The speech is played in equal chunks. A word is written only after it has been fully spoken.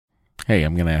Hey,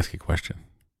 I'm going to ask you a question.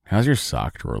 How's your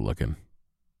sock drawer looking?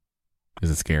 Is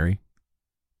it scary?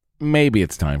 Maybe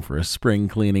it's time for a spring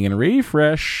cleaning and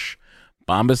refresh.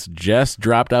 Bombas just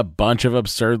dropped a bunch of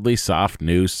absurdly soft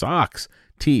new socks,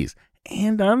 tees,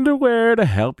 and underwear to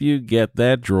help you get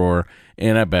that drawer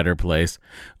in a better place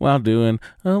while doing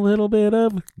a little bit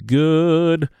of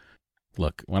good.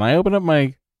 Look, when I open up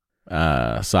my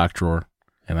sock drawer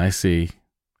and I see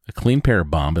a clean pair of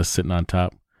Bombas sitting on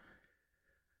top,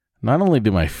 not only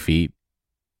do my feet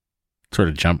sort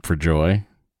of jump for joy,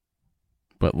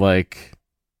 but like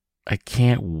I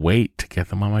can't wait to get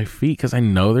them on my feet because I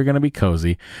know they're going to be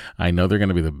cozy. I know they're going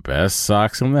to be the best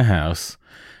socks in the house,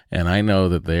 and I know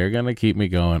that they're going to keep me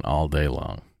going all day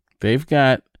long. They've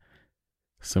got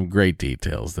some great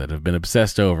details that have been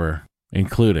obsessed over,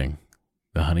 including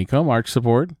the honeycomb arch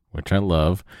support, which I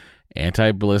love,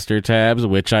 anti-blister tabs,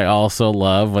 which I also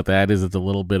love. What that is, it's a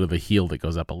little bit of the heel that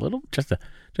goes up a little, just a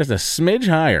smidge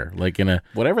higher, like in a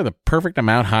whatever the perfect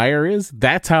amount higher is.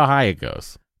 That's how high it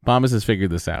goes. Bombas has figured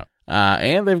this out.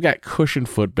 And they've got cushioned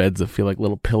footbeds that feel like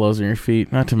little pillows on your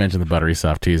feet, not to mention the buttery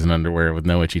soft tees and underwear with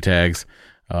no itchy tags.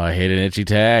 Oh, I hate an itchy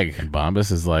tag. And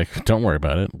Bombas is like, don't worry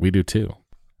about it. We do too.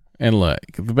 And look,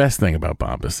 the best thing about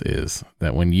Bombas is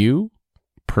that when you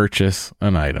purchase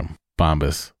an item,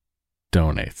 Bombas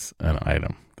donates an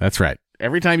item. That's right.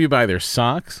 Every time you buy their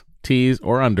socks, tees,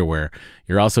 or underwear,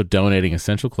 you're also donating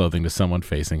essential clothing to someone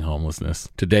facing homelessness.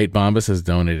 To date, Bombas has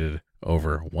donated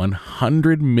over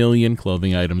 100 million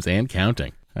clothing items and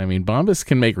counting. I mean, Bombas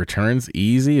can make returns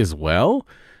easy as well.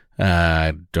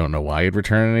 I don't know why you'd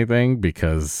return anything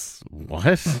because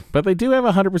what? But they do have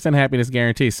a 100% happiness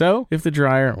guarantee. So if the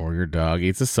dryer or your dog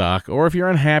eats a sock, or if you're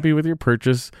unhappy with your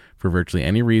purchase for virtually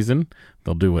any reason,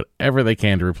 they'll do whatever they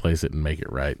can to replace it and make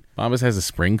it right. Bombas has a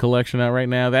spring collection out right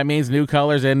now. That means new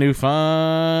colors and new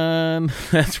fun.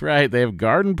 That's right. They have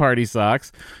garden party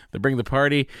socks that bring the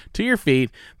party to your feet.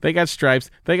 They got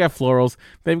stripes. They got florals.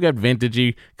 They've got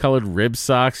vintagey colored rib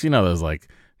socks. You know, those like,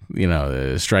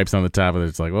 stripes on the top of it.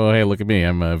 It's like, oh, hey, look at me.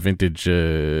 I'm a vintage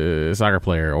soccer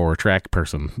player or track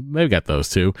person. They've got those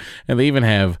too. And they even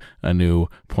have a new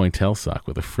pointelle sock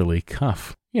with a frilly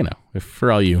cuff. You know, if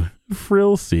for all you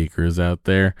frill seekers out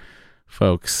there,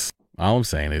 folks, all I'm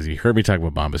saying is you heard me talk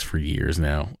about Bombas for years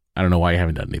now. I don't know why you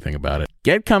haven't done anything about it.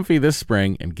 Get comfy this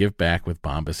spring and give back with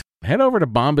Bombas. Head over to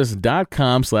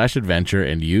bombas.com/adventure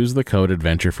and use the code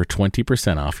adventure for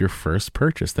 20% off your first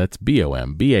purchase. That's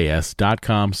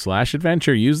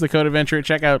bombas.com/adventure. Use the code adventure at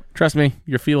checkout. Trust me,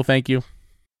 your feet will thank you.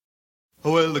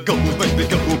 Well, go, baby, go, baby,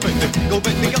 go, baby, go,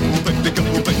 baby, go, baby,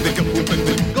 go, baby, go,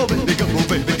 baby, go, baby, go,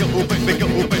 baby,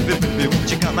 go, baby, baby,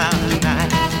 won't you come out tonight?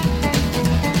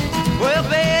 Well,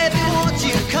 baby, won't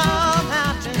you come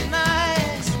out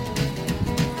tonight?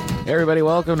 Hey, everybody,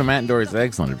 welcome to Matt and Dory's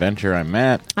Excellent Adventure. I'm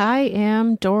Matt. I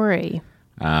am Dory.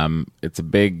 It's a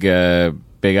big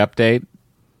update.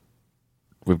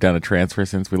 We've done a transfer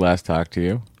since we last talked to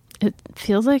you. It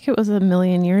feels like it was a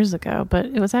million years ago, but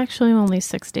it was actually only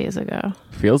 6 days ago.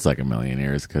 Feels like a million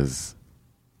years because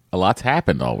a lot's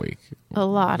happened all week. A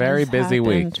lot. Very busy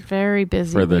happened. week. Very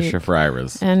busy for the week.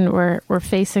 Shafriras. And we're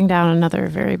facing down another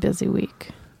very busy week.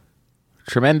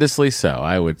 Tremendously so,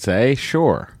 I would say.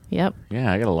 Sure. Yep.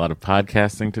 Yeah, I got a lot of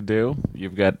podcasting to do.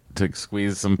 You've got to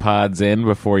squeeze some pods in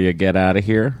before you get out of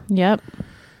here. Yep.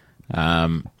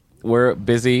 We're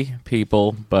busy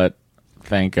people, but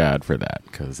thank God for that,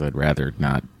 because I'd rather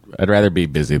be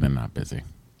busy than not busy. You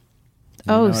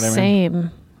know what I mean? Same.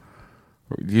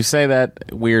 You say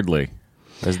that weirdly,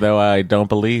 as though I don't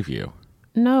believe you.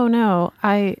 No.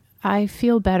 I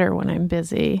feel better when I'm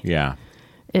busy. Yeah.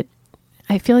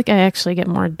 I feel like I actually get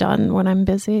more done when I'm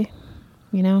busy,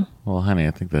 you know? Well, honey,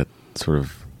 I think that sort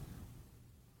of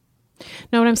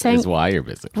what I'm saying is why you're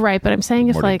busy. Right, but I'm saying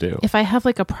if I have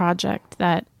like a project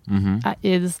that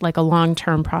is like a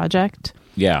long-term project.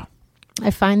 Yeah.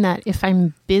 I find that if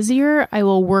I'm busier, I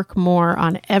will work more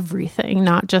on everything,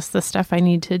 not just the stuff I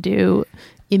need to do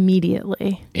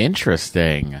immediately.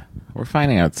 Interesting. We're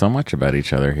finding out so much about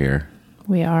each other here.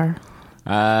 We are.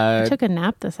 I took a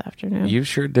nap this afternoon. You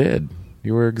sure did.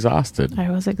 You were exhausted. I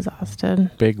was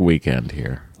exhausted. Big weekend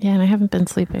here. Yeah, and I haven't been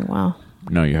sleeping well.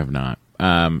 No, you have not.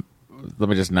 Let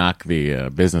me just knock the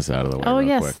business out of the way. Oh,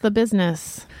 yes, quick. the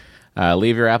business.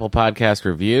 Leave your Apple Podcast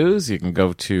reviews. You can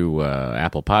go to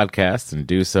Apple Podcasts and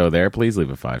do so there. Please leave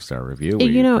a 5-star review.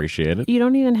 We appreciate it. You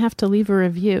don't even have to leave a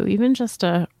review. Even just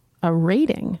a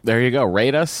rating. There you go.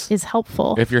 Rate us. Is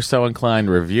helpful. If you're so inclined,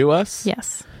 review us.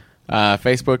 Yes.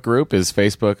 Facebook group is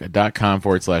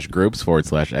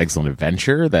facebook.com/groups/excellent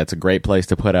adventure. That's a great place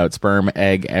to put out sperm,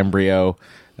 egg, embryo,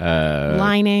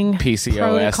 lining, PCOS,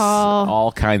 protocol.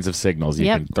 all kinds of signals. You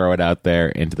Yep. can throw it out there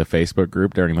into the Facebook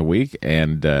group during the week.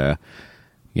 And, if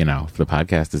the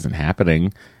podcast isn't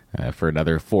happening for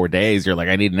another 4 days, you're like,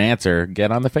 I need an answer.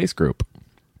 Get on the Face group.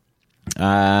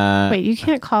 Wait, you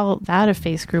can't call that a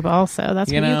face group also.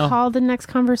 That's what you call the next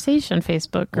conversation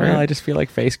Facebook group. Well, I just feel like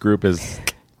Face group is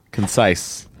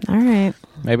concise. All right.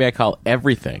 Maybe I call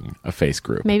everything a Face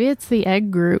group. Maybe it's the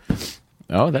egg group.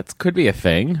 Oh, that could be a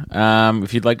thing.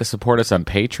 If you'd like to support us on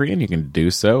Patreon, you can do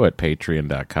so at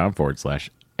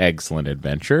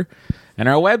patreon.com/excellentadventure. And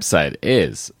our website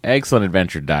is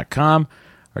excellentadventure.com.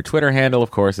 Our Twitter handle,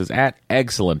 of course, is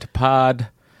 @excellentpod.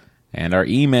 And our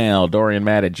email,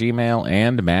 DorianMatt@gmail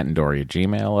and Matt and Dory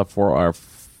 @gmail. For our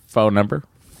phone number,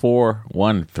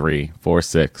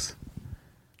 41346.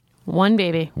 One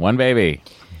baby. One baby.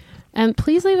 And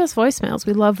please leave us voicemails.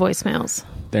 We love voicemails.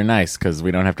 They're nice because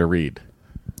we don't have to read.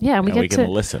 Yeah, And we we get can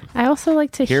to listen. I also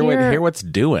like to Hear what's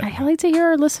doing. I like to hear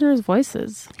our listeners'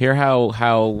 voices. Hear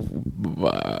how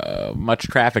much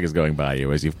traffic is going by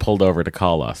you as you've pulled over to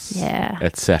call us. Yeah.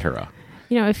 Etc.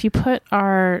 If you put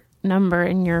our number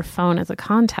in your phone as a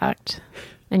contact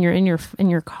and you're in your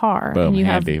car Boom, and you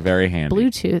handy, have very handy.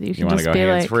 Bluetooth, you can want just to go be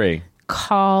hands like, free.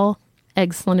 call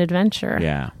Excellent Adventure.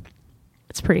 Yeah.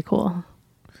 It's pretty cool.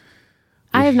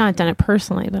 I have not done it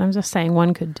personally, but I'm just saying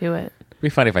one could do it. It'd be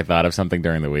funny if I thought of something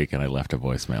during the week and I left a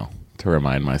voicemail to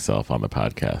remind myself on the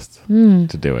podcast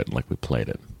to do it like we played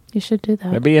it. You should do that.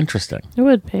 That'd be interesting. It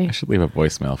would be. I should leave a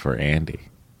voicemail for Andy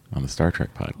on the Star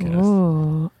Trek podcast.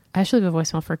 Oh, I should leave a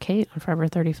voicemail for Kate on Forever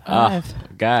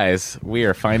 35. Guys, we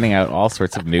are finding out all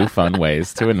sorts of new fun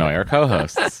ways to annoy our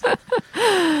co-hosts.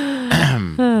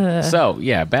 So,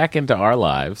 yeah, back into our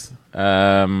lives.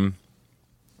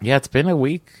 It's been a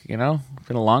week, It's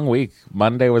been a long week.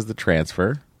 Monday was the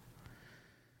transfer,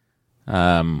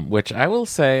 which I will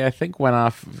say I think went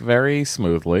off very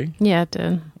smoothly. Yeah, it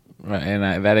did.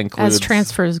 And that includes... As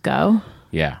transfers go.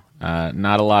 Yeah.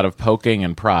 Not a lot of poking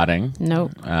and prodding.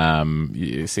 Nope.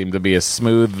 You seem to be a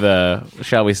smooth,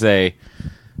 shall we say,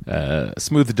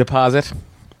 smooth deposit.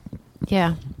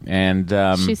 Yeah. And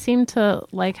she seemed to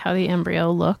like how the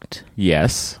embryo looked.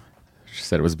 yes, she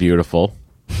said it was beautiful.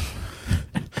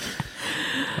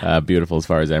 Beautiful as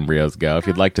far as embryos go. If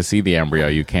you'd like to see the embryo,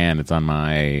 you can. It's on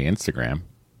my Instagram.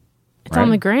 It's on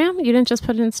the gram? You didn't just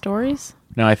put it in stories?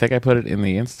 No, I think I put it in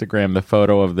the Instagram, the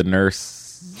photo of the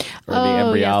nurse or the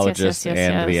embryologist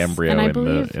and the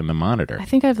embryo in the monitor. I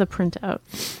think I have the printout.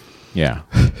 Yeah.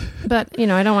 But,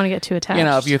 I don't want to get too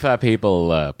attached. If you thought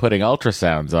people putting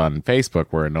ultrasounds on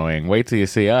Facebook were annoying, wait till you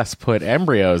see us put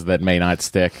embryos that may not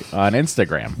stick on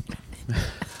Instagram.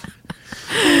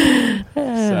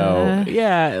 So,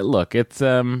 yeah, look, it's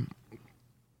I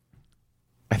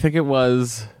think it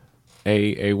was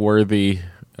a worthy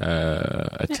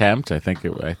attempt. I think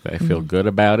I feel good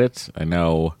about it. I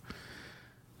know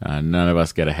none of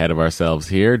us get ahead of ourselves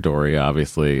here. Dory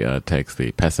obviously takes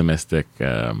the pessimistic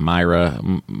Myra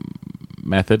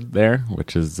method there,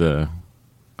 which is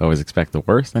always expect the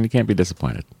worst, and you can't be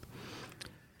disappointed.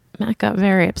 Matt got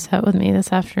very upset with me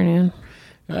this afternoon.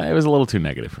 It was a little too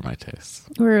negative for my tastes.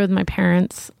 We were with my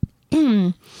parents,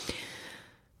 and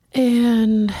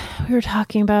we were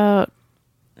talking about,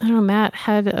 I don't know, Matt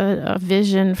had a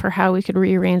vision for how we could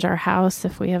rearrange our house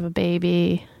if we have a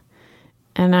baby.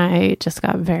 And I just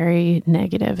got very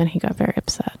negative, and he got very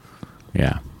upset.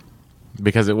 Yeah.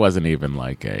 Because it wasn't even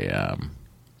like a...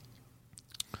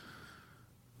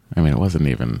 it wasn't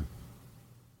even...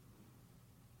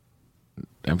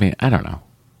 I don't know.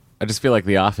 I just feel like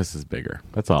the office is bigger.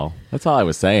 That's all. That's all I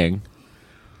was saying.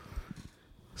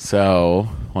 So,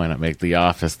 why not make the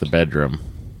office the bedroom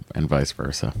and vice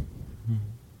versa?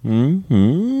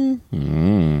 Mm-hmm.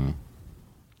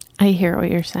 I hear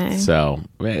what you're saying. So,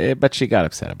 but she got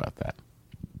upset about that.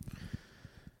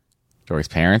 Dory's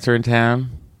parents are in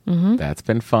town. Mm-hmm. That's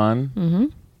been fun. Mm-hmm.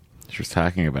 She was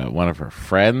talking about one of her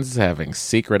friends having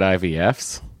secret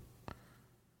IVFs.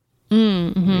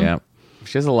 Mm-hmm. Yeah.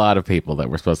 She has a lot of people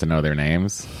that we're supposed to know their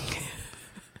names.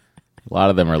 A lot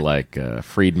of them are like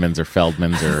Friedmans or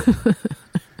Feldmans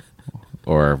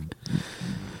or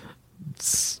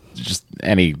just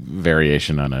any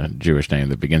variation on a Jewish name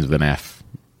that begins with an F.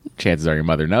 Chances are your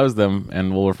mother knows them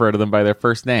and will refer to them by their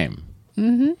first name.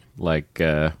 Mm-hmm. Like,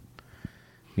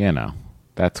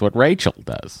 that's what Rachel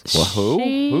does. Well, who?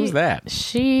 Who's that?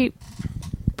 She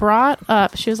brought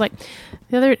up, she was like,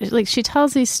 she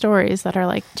tells these stories that are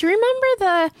like, do you remember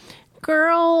the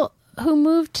girl who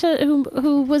moved to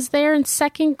who was there in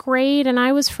second grade, and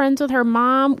I was friends with her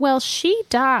mom. Well, she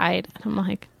died. And I'm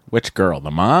like, Which girl?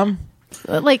 The mom?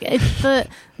 like it's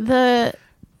the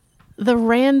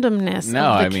randomness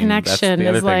No, of the I mean that's connection the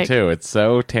other is thing like too. It's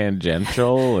so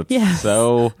tangential. It's Yes.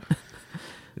 so.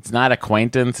 It's not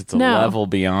acquaintance. It's a No. level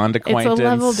beyond acquaintance. it's a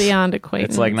level beyond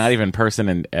acquaintance. It's like not even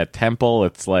person at Temple.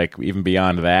 It's like even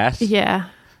beyond that. Yeah.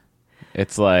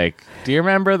 It's like, do you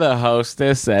remember the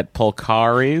hostess at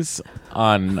Polcari's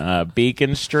on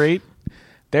Beacon Street?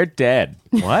 They're dead.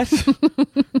 What?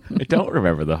 I don't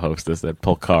remember the hostess at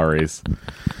Polcari's.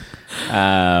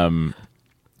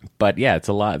 But yeah, it's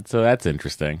a lot. So that's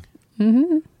interesting.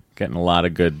 Mm-hmm. Getting a lot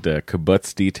of good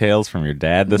kibbutz details from your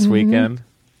dad this weekend.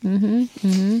 Mm-hmm.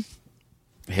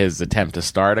 Mm-hmm. His attempt to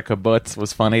start a kibbutz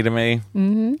was funny to me.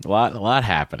 Mm-hmm. A lot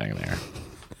happening there.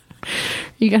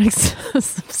 You got some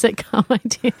sitcom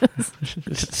ideas.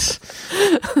 It's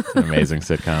an amazing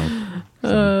sitcom. In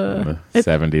the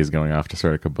 70s going off to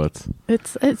start a kibbutz.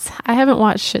 It's I haven't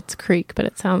watched Schitt's Creek, but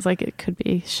it sounds like it could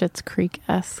be Schitt's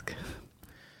Creek-esque.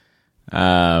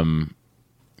 Isn't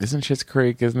Schitt's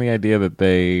Creek, isn't the idea that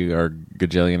they are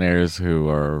gajillionaires who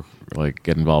are like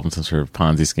get involved in some sort of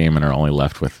Ponzi scheme and are only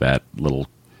left with that little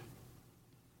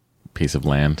piece of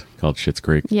land called Schitt's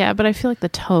Creek? Yeah, but I feel like the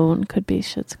tone could be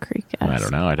Schitt's Creek-esque. I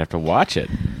don't know. I'd have to watch it.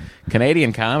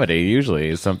 Canadian comedy usually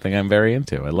is something I'm very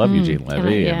into. I love Eugene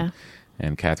Levy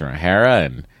and Catherine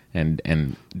O'Hara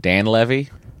and Dan Levy.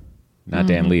 Not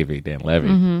Dan Levy, Dan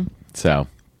Levy. So,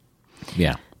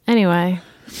 yeah. Anyway,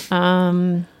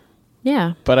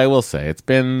 yeah. But I will say it's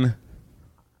been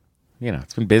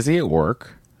busy at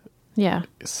work. Yeah.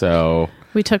 So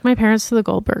We took my parents to the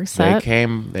Goldberg set.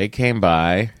 they came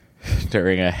by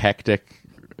during a hectic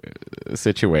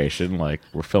situation. Like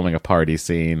we're filming a party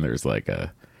scene. There's like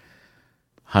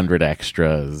 100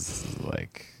 extras.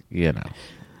 Like,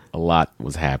 a lot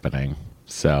was happening.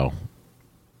 So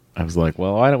I was like,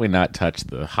 well, why don't we not touch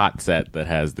the hot set that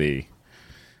has the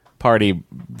party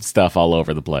stuff all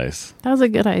over the place? That was a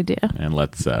good idea. And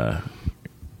let's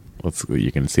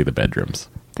you can see the bedrooms.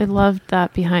 They loved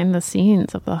that behind the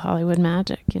scenes of the Hollywood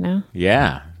magic,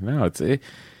 Yeah. No,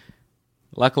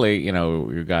 luckily,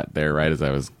 we got there right as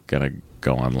I was going to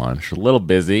go on lunch. A little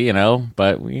busy,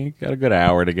 but we got a good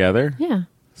hour together. Yeah.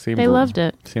 They loved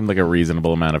it. Seemed like a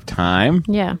reasonable amount of time.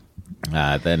 Yeah.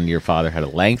 Then your father had a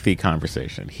lengthy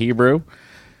conversation, Hebrew,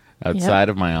 outside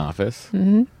of my office.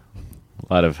 Mm-hmm.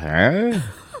 A lot of,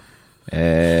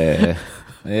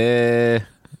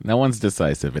 no one's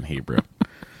decisive in Hebrew.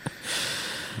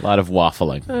 A lot of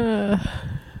waffling.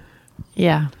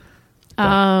 Yeah.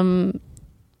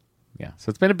 Yeah, so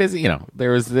it's been a busy, there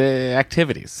was the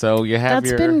activities. So you have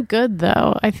That's been good,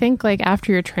 though. I think,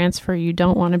 after your transfer, you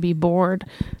don't want to be bored,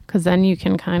 because then you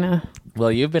can kind of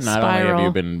Well, you've been, not only have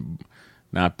you been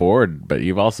not bored, but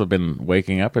you've also been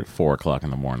waking up at 4 o'clock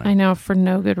in the morning. I know, for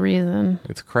no good reason.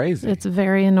 It's crazy. It's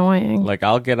very annoying. Like,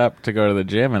 I'll get up to go to the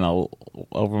gym, and I'll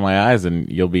open my eyes,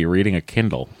 and you'll be reading a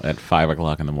Kindle at 5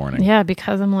 o'clock in the morning. Yeah,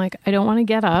 because I'm like, I don't want to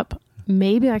get up.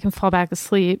 Maybe I can fall back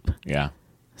asleep. Yeah.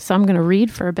 So I'm going to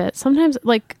read for a bit. Sometimes,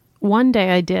 one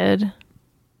day I did,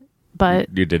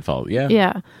 but... You did fall, yeah.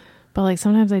 Yeah, but,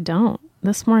 sometimes I don't.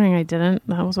 This morning I didn't.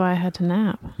 That was why I had to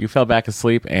nap. You fell back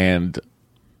asleep, and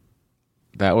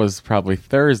that was probably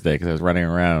Thursday, because I was running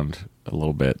around a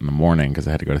little bit in the morning, because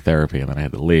I had to go to therapy, and then I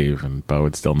had to leave, and Bo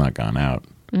had still not gone out.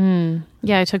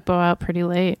 Yeah, I took Bo out pretty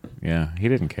late. Yeah, he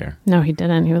didn't care. No, he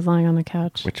didn't. He was lying on the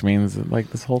couch. Which means,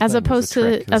 this whole As thing opposed is a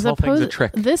trick. to, This as whole thing's a opposed,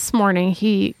 trick. this morning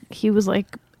he was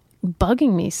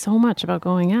bugging me so much about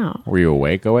going out. Were you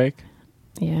awake?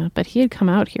 Yeah, but he had come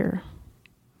out here.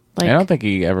 I don't think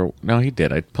he ever. No, he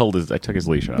did. I took his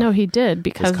leash off. No, he did,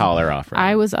 because his collar off. Right?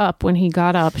 I was up when he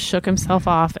got up, shook himself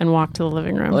off, and walked to the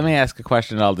living room. Let me ask a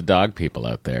question to all the dog people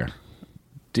out there.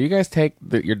 Do you guys take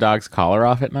your dog's collar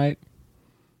off at night?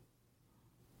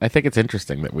 I think it's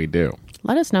interesting that we do.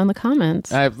 Let us know in the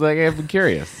comments. I've been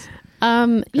curious.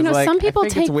 Some people I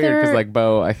think take it's weird their... because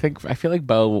Bo. I feel like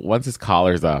Bo. Once his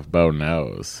collar's off, Bo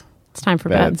knows It's time for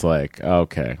that bed. it's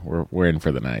okay, we're in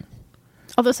for the night.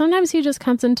 Although sometimes he just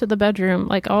comes into the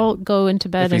bedroom. I'll go into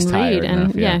bed If and he's read, tired and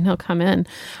enough, yeah. and he'll come in.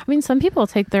 I mean, some people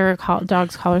take their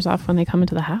dog's collars off when they come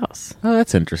into the house. Oh,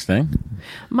 that's interesting.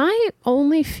 My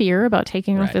only fear about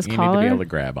taking off his you collar need to be able to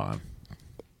grab on.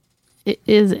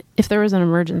 is if there was an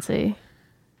emergency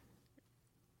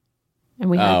and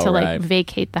we had to right.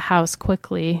 vacate the house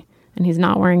quickly, and he's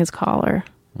not wearing his collar.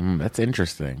 That's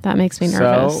interesting. That makes me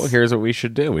nervous. So here's what we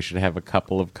should do. We should have a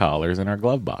couple of collars in our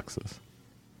glove boxes.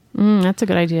 That's a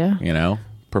good idea.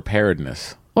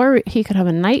 Preparedness. Or he could have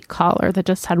a night collar that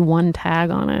just had one tag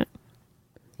on it.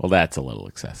 Well, that's a little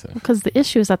excessive. Because the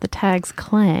issue is that the tags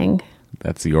clang.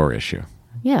 That's your issue.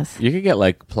 Yes. You could get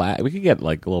like we could get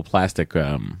like little plastic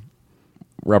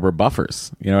rubber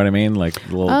buffers. You know what I mean? Like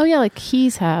little. Oh yeah, like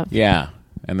keys have. Yeah,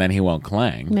 and then he won't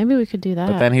clang. Maybe we could do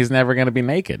that. But then he's never going to be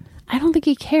naked. I don't think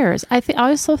he cares. I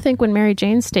also think when Mary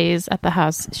Jane stays at the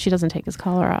house, she doesn't take his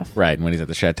collar off. Right, and when he's at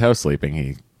the chateau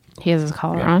sleeping, He has his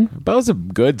collar on. Bo's a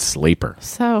good sleeper.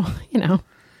 So,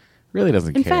 Really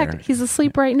doesn't in care. fact, he's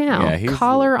asleep right now. Yeah, he's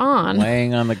collar on.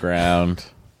 laying on the ground,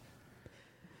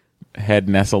 head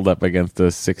nestled up against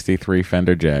a 63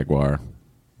 Fender Jaguar,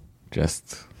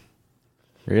 just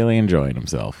really enjoying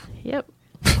himself. Yep.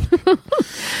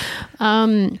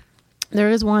 There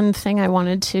is one thing I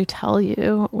wanted to tell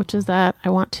you, which is that I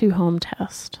want to home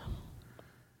test.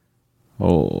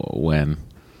 Oh, when?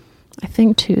 I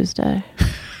think Tuesday.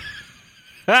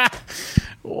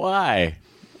 Why?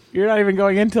 You're not even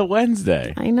going until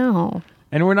Wednesday. I know.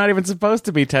 And we're not even supposed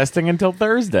to be testing until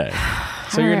Thursday.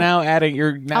 So you're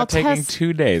now taking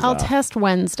 2 days I'll off. test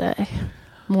Wednesday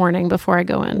morning before I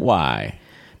go in. Why?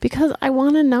 Because I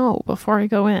want to know before I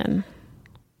go in.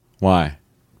 Why?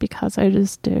 Because I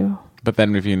just do. But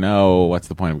then if you know, what's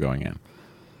the point of going in?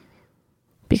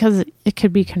 Because it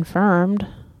could be confirmed.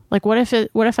 Like what if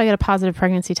I get a positive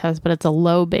pregnancy test, but it's a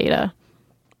low beta?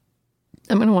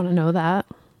 I'm going to want to know that.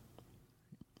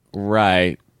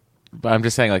 Right. But I'm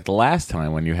just saying, like the last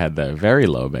time when you had the very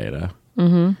low beta,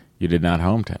 you did not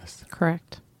home test.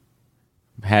 Correct.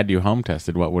 Had you home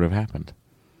tested, what would have happened?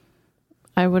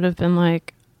 I would have been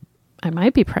like, I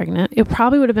might be pregnant. It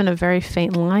probably would have been a very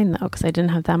faint line, though, because I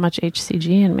didn't have that much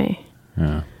HCG in me.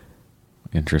 Yeah.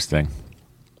 Interesting.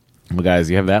 Well, guys,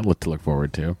 you have that to look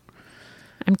forward to.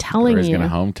 I'm telling He's you. going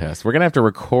to home test. We're going to have to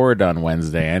record on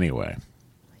Wednesday anyway.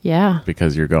 Yeah.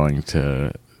 Because you're going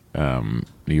to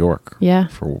New York. Yeah.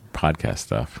 For podcast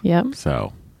stuff. Yep.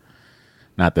 So,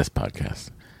 not this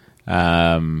podcast.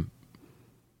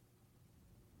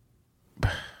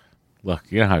 Look,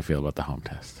 you know how I feel about the home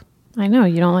test. I know.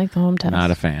 You don't like the home test.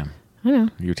 Not a fan. I know.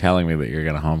 You telling me that you're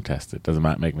going to home test it does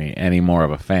not make me any more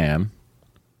of a fan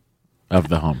of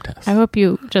the home test. I hope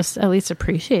you just at least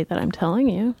appreciate that I'm telling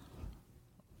you.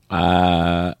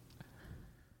 Uh,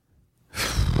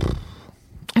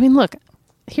 I mean, look,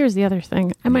 here's the other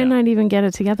thing. I might Yeah. not even get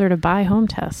it together to buy home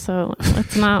tests. So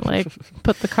let's not like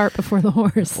put the cart before the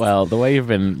horse. well, the way you've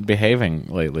been behaving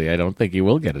lately, I don't think you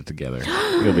will get it together.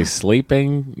 You'll be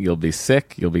sleeping. You'll be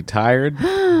sick. You'll be tired.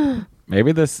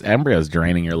 Maybe this embryo is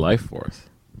draining your life force.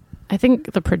 I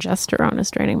think the progesterone is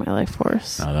draining my life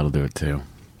force. Oh, that'll do it too.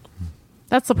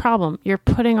 That's the problem. You're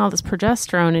putting all this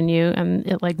progesterone in you and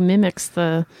it like mimics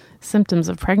the symptoms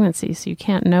of pregnancy. So you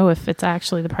can't know if it's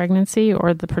actually the pregnancy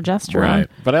or the progesterone. Right.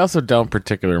 But I also don't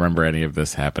particularly remember any of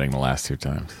this happening the last two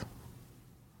times.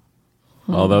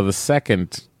 Although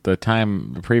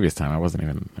the previous time, I was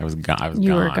gone. I was You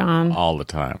gone were gone. all the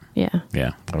time. Yeah.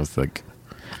 Yeah. I was like,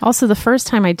 Also, the first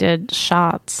time I did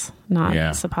shots, not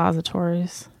Yeah.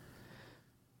 suppositories.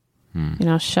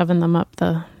 Shoving them up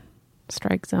the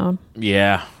strike zone.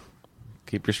 yeah.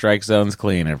 Keep your strike zones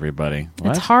clean, everybody.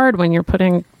 What? It's hard when you're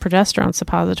putting progesterone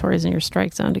suppositories in your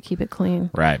strike zone to keep it clean.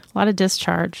 Right. A lot of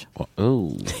discharge. Well,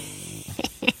 ooh.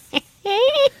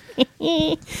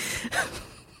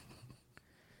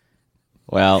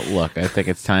 Well, look, I think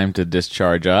it's time to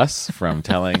discharge us from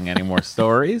telling any more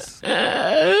stories.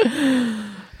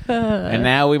 And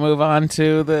now we move on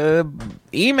to the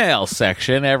email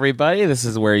section, everybody. This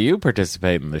is where you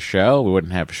participate in the show. We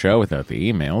wouldn't have a show without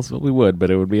the emails. Well, we would, but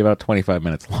it would be about 25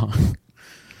 minutes long.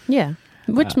 Yeah.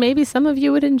 Which maybe some of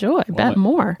you would enjoy. Bet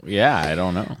more. Yeah, I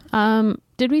don't know.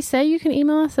 Did we say you can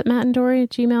email us at Matt and Dory at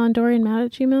Gmail and Dory and Matt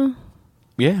at Gmail?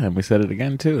 Yeah, and we said it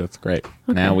again, too. That's great.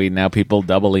 Now people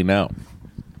doubly know.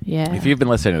 Yeah. If you've been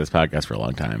listening to this podcast for a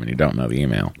long time and you don't know the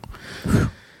email,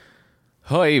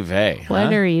 hoy vey.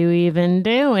 What are you even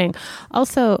doing?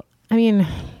 Also, I mean,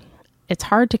 it's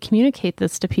hard to communicate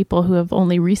this to people who have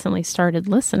only recently started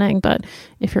listening, but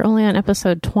if you're only on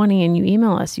episode 20 and you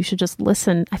email us, you should just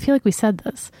listen. I feel like we said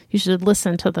this. You should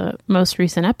listen to the most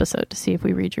recent episode to see if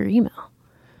we read your email.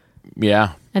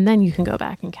 Yeah. And then you can go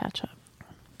back and catch up.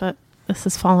 But this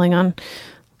is falling on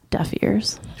deaf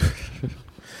ears.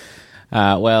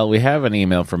 Well, we have an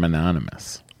email from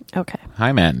Anonymous. Okay.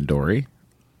 Hi, Matt and Dory.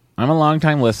 I'm a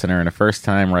longtime listener and a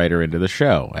first-time writer into the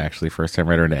show. Actually, first-time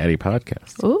writer into Eddie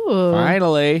podcast. Ooh.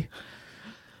 Finally.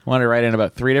 I wanted to write in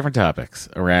about 3 different topics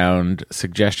around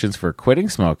suggestions for quitting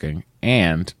smoking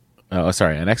and,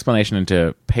 an explanation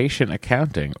into patient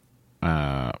accounting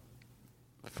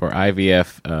for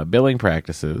IVF billing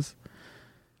practices,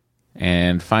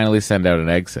 and finally send out an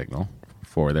egg signal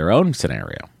for their own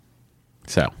scenario.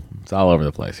 So, it's all over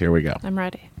the place. Here we go. I'm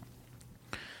ready.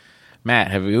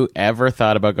 Matt, have you ever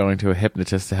thought about going to a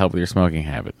hypnotist to help with your smoking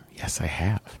habit? Yes, I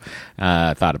have.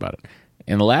 Thought about it.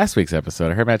 In the last week's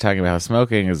episode, I heard Matt talking about how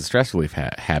smoking is a stress relief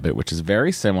habit, which is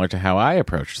very similar to how I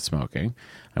approached smoking.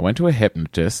 I went to a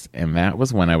hypnotist, and that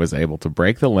was when I was able to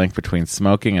break the link between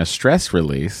smoking as stress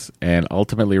release and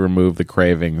ultimately remove the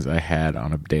cravings I had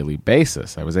on a daily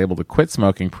basis. I was able to quit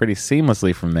smoking pretty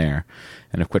seamlessly from there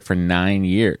and have quit for 9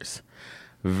 years.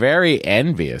 Very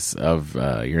envious of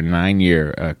your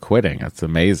 9-year quitting. That's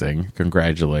amazing.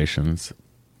 Congratulations.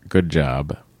 Good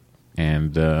job.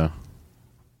 And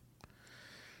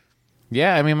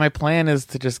yeah, I mean, my plan is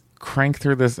to just crank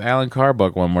through this Alan Carr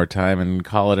book one more time and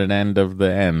call it an end of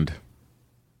the end.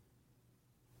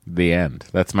 The end.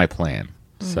 That's my plan.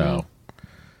 So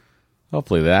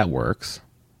hopefully that works.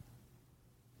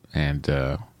 And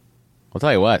I'll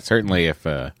tell you what, certainly if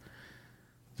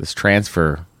this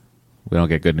transfer, we don't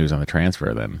get good news on the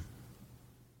transfer, then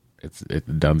it's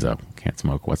donezo. Can't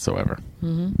smoke whatsoever.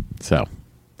 So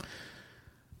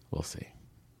we'll see.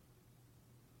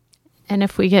 And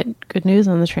if we get good news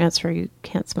on the transfer, you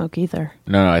can't smoke either.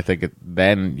 No, I think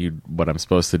then what I'm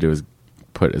supposed to do is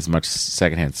put as much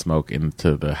secondhand smoke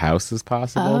into the house as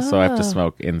possible. So I have to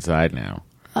smoke inside now.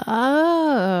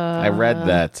 Oh. I read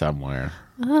that somewhere.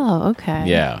 Oh, okay.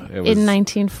 Yeah. It was, in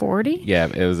 1940? Yeah,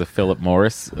 it was a Philip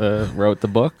Morris wrote the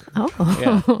book.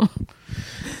 Oh.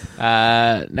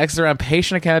 Yeah. Next is around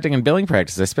patient accounting and billing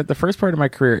practices. I spent the first part of my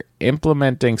career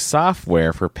implementing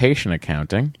software for patient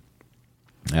accounting.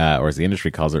 Or as the industry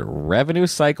calls it, revenue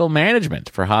cycle management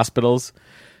for hospitals,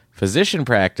 physician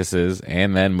practices,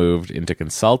 and then moved into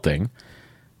consulting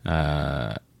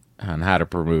on how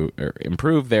to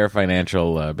improve their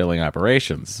financial billing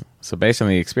operations. So based on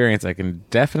the experience, I can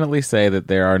definitely say that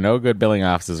there are no good billing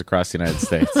offices across the United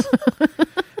States.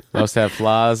 Most have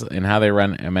flaws in how they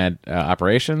run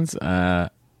operations. I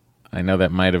know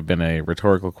that might have been a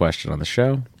rhetorical question on the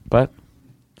show, but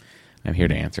I'm here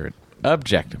to answer it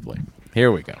objectively. Here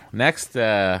we go. Next,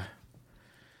 second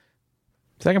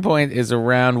point is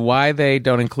around why they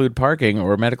don't include parking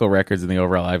or medical records in the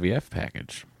overall IVF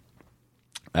package.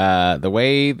 The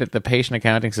way that the patient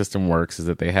accounting system works is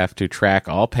that they have to track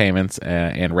all payments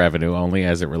and revenue only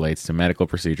as it relates to medical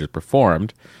procedures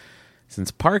performed.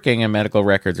 Since parking and medical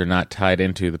records are not tied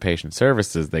into the patient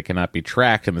services, they cannot be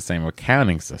tracked in the same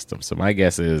accounting system. So my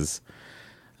guess is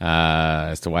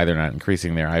as to why they're not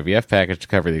increasing their IVF package to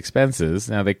cover the expenses.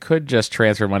 Now, they could just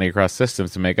transfer money across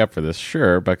systems to make up for this,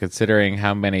 sure, but considering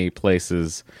how many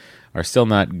places are still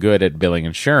not good at billing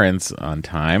insurance on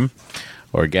time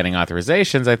or getting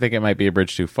authorizations, I think it might be a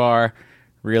bridge too far.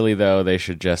 Really, though, they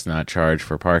should just not charge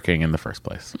for parking in the first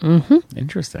place.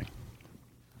 Interesting.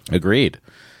 Agreed.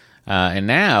 And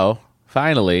now,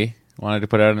 finally, wanted to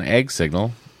put out an egg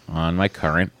signal on my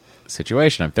current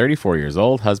situation. I'm 34 years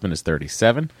old. Husband is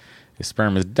 37. His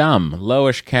sperm is dumb.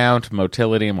 Lowish count,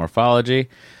 motility, and morphology.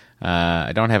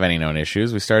 I don't have any known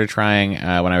issues. We started trying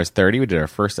when I was 30. We did our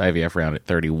first IVF round at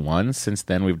 31. Since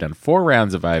then, we've done 4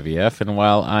 rounds of IVF, and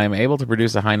while I'm able to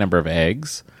produce a high number of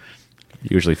eggs,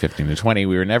 usually 15 to 20,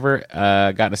 we were never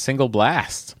gotten a single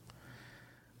blast.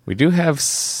 We do have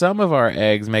some of our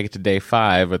eggs make it to day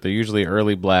 5, but they're usually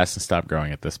early blasts and stop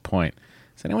growing at this point.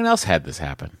 Has anyone else had this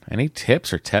happen? Any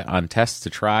tips or on tests to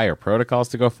try or protocols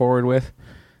to go forward with?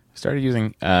 I started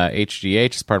using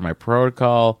HGH as part of my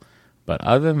protocol, but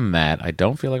other than that, I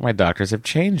don't feel like my doctors have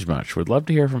changed much. Would love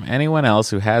to hear from anyone else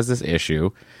who has this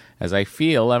issue, as I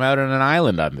feel I'm out on an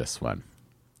island on this one.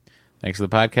 Thanks for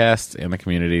the podcast and the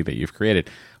community that you've created.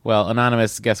 Well,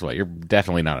 Anonymous, guess what? You're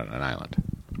definitely not on an island.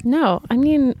 No, I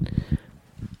mean,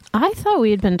 I thought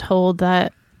we had been told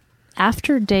that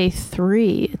after day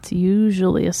 3, it's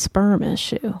usually a sperm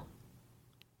issue.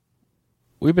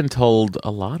 We've been told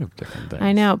a lot of different things.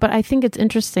 I know, but I think it's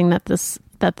interesting that this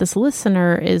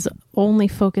listener is only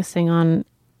focusing on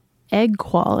egg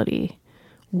quality.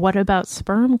 What about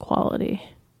sperm quality?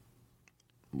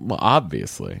 Well,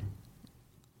 obviously.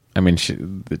 I mean,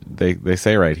 they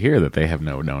say right here that they have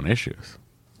no known issues,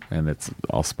 and it's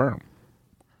all sperm.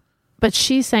 But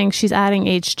she's saying she's adding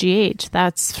HGH.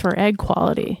 That's for egg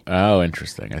quality. Oh,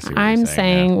 interesting. I see what I'm you're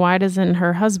saying why doesn't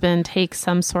her husband take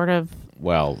some sort of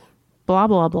blah,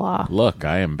 blah, blah? Look,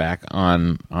 I am back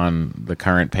on the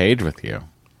current page with you.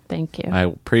 Thank you.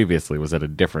 I previously was at a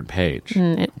different page.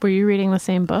 Were you reading the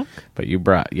same book? But you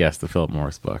brought, yes, the Philip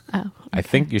Morris book. Oh, okay. I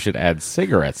think you should add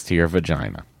cigarettes to your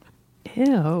vagina.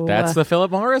 Ew. That's the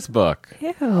Philip Morris book.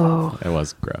 Ew. It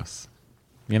was gross.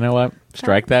 You know what?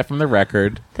 Strike that from the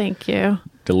record. Thank you.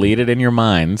 Delete it in your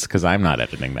minds, because I'm not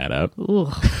editing that out. Ooh.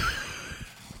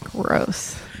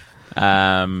 Gross.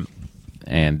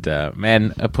 And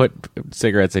men, put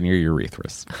cigarettes in your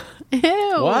urethras.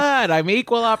 Ew. What? I'm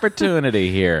equal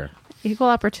opportunity here. Equal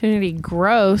opportunity.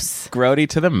 Gross. Grody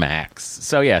to the max.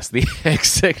 So yes, the Higgs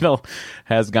signal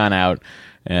has gone out,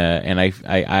 and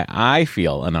I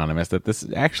feel, Anonymous, that this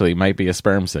actually might be a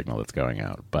sperm signal that's going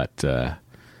out. But I'm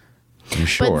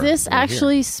sure. But this we're here.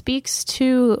 actually speaks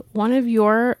to one of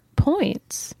your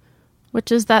points,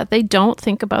 which is that they don't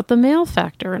think about the male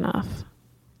factor enough.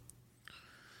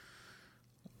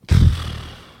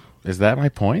 Is that my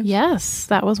point? Yes,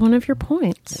 that was one of your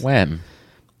points. When?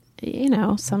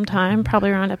 Sometime,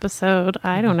 probably around episode,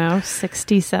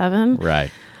 67. Right.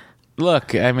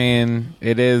 Look, I mean,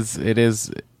 it is I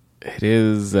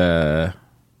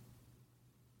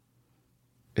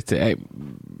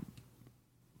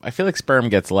feel like sperm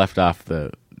gets left off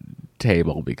the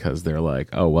table because they're like,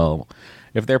 oh, well,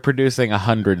 if they're producing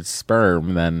 100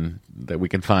 sperm, then that we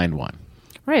can find one.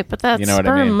 Right, but that You know what I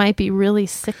sperm mean? might be really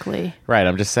sickly. Right,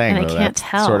 I'm just saying, And I though, can't that's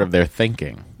tell. sort of their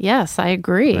thinking. Yes, I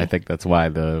agree. And I think that's why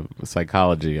the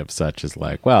psychology of such is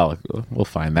like, well, we'll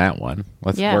find that one.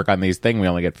 Let's Yeah. work on these things we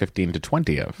only get 15 to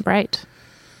 20 of. Right.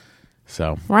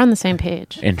 So, We're on the same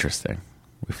page. interesting.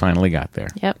 We finally got there.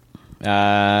 Yep.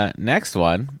 Next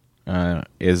one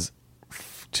is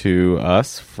to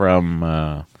us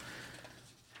from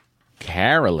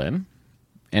Carolyn.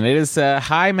 And it is,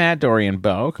 hi, Matt, Dorian,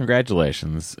 Bo.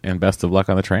 Congratulations and best of luck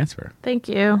on the transfer. Thank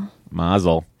you.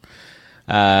 Mazel.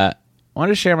 I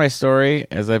wanted to share my story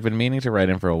as I've been meaning to write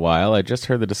in for a while. I just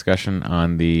heard the discussion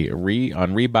on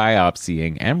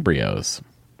rebiopsying embryos.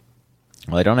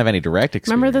 Well, I don't have any direct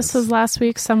experience. Remember this was last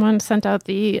week? Someone sent out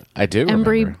the I do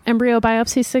remember. embryo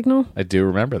biopsy signal? I do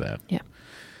remember that. Yeah.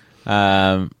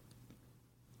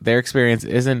 Their experience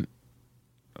isn't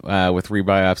with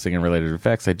rebiopsying and related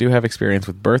effects. I do have experience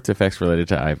with birth defects related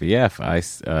to IVF,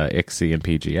 ICSI, and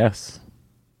PGS.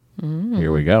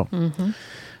 Here we go. Mm-hmm.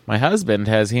 My husband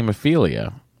has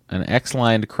hemophilia, an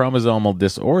X-linked chromosomal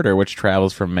disorder which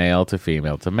travels from male to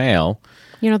female to male.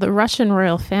 The Russian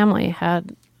royal family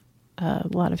had a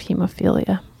lot of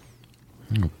hemophilia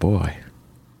Oh, boy.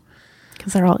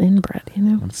 because they're all inbred,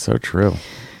 That's so true.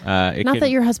 Not that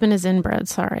your husband is inbred.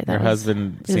 Sorry, Your that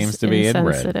husband is seems to be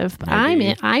inbred. insensitive. But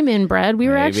Maybe- I'm inbred. We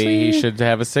were Maybe actually he should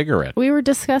have a cigarette. we were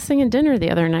discussing at dinner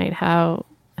the other night how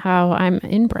I'm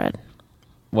inbred.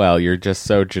 Well, you're just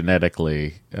so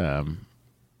genetically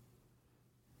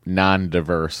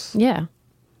non-diverse Yeah,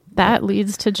 that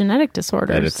leads to genetic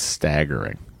disorders. that it's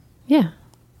staggering. Yeah,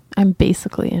 I'm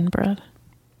basically inbred.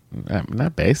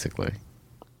 Not basically.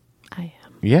 I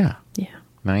am. Yeah. Yeah.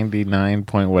 99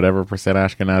 point whatever percent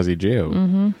Ashkenazi Jew.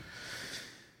 Mm-hmm.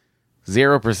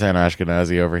 0%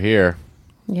 Ashkenazi over here.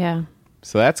 Yeah.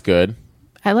 So that's good.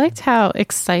 I liked how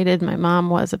excited my mom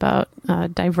was about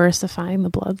diversifying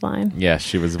the bloodline. Yes,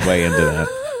 she was way into that.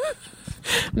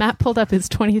 Matt pulled up his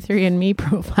 23andMe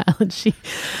profile, and she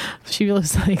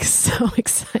was like so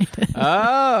excited.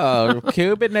 Oh,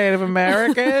 Cuban, Native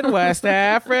American, West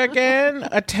African,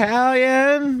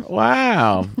 Italian.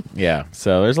 Wow. Yeah,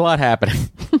 so there's a lot happening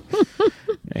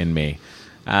in me.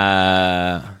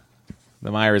 The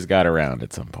Myers got around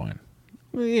at some point.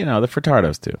 The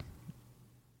Furtados too.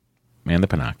 And the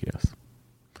Pinocchios.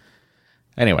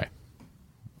 Anyway,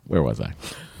 where was I?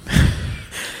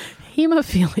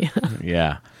 Hemophilia.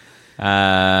 Yeah.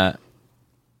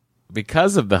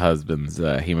 Because of the husband's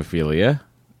hemophilia,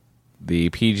 the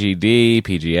PGD,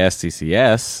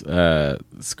 PGS,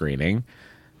 CCS screening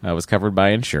was covered by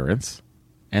insurance.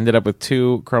 Ended up with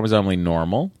 2 chromosomally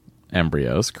normal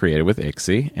embryos created with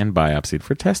ICSI and biopsied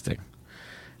for testing.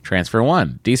 Transfer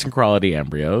 1, decent quality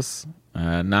embryos.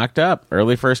 Knocked up.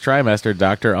 Early first trimester,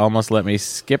 doctor almost let me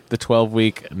skip the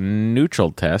 12-week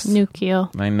neutral test. Nucleal.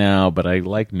 I know, but I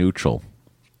like neutral.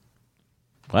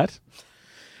 What?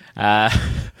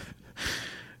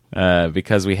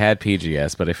 Because we had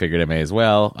PGS, but I figured I may as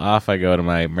well. Off I go to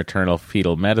my maternal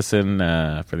fetal medicine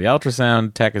for the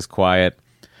ultrasound. Tech is quiet.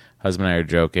 Husband and I are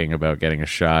joking about getting a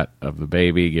shot of the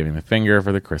baby, giving the finger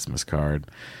for the Christmas card.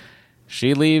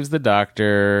 She leaves the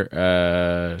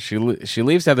doctor. She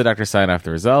leaves to have the doctor sign off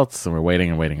the results, and we're waiting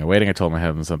and waiting and waiting. I told my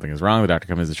husband something is wrong. The doctor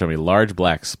comes in to show me a large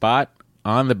black spot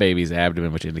on the baby's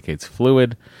abdomen, which indicates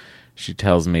fluid. She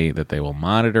tells me that they will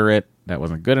monitor it. That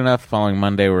wasn't good enough. The following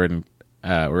Monday, we're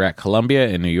at Columbia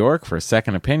in New York for a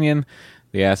second opinion.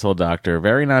 The asshole doctor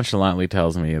very nonchalantly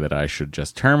tells me that I should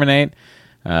just terminate.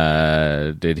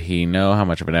 Did he know how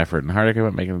much of an effort and heartache I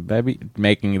went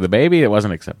making the baby? It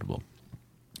wasn't acceptable.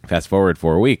 Fast forward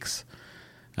 4 weeks.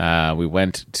 We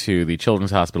went to the Children's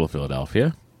Hospital of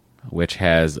Philadelphia, which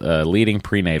has a leading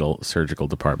prenatal surgical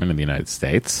department in the United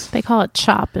States. They call it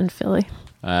CHOP in Philly.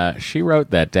 She wrote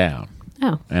that down.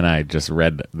 Oh, and I just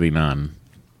read the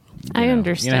I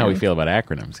understand. You know how we feel about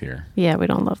acronyms here. Yeah, we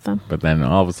don't love them. But then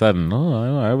all of a sudden,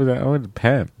 I went to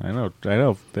Penn. I know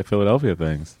the Philadelphia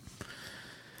things.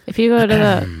 If you go to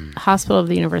the hospital of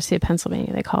the University of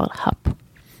Pennsylvania, they call it HUP.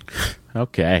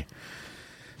 Okay.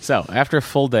 So after a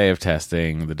full day of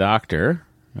testing, the doctor,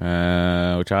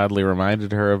 which oddly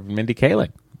reminded her of Mindy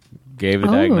Kaling, gave the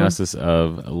diagnosis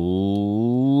of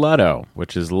LUTO,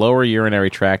 which is lower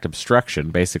urinary tract obstruction.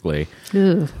 Basically,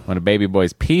 when a baby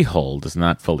boy's pee hole does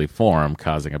not fully form,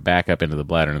 causing a backup into the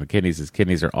bladder and the kidneys. His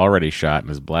kidneys are already shot, and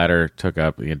his bladder took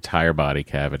up the entire body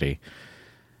cavity.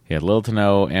 He had little to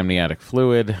no amniotic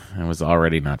fluid and was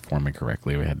already not forming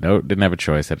correctly. We didn't have a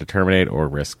choice. Had to terminate or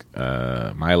risk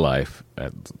my life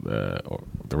at the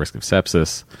risk of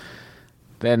sepsis.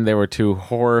 Then there were 2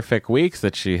 horrific weeks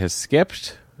that she has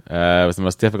skipped. It was the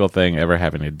most difficult thing ever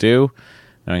having to do,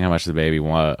 knowing how much the baby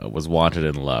was wanted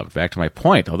and loved. Back to my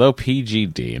point, although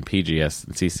PGD and PGS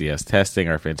and CCS testing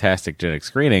are fantastic genetic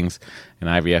screenings, and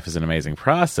IVF is an amazing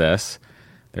process,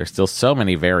 there are still so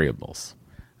many variables.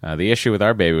 The issue with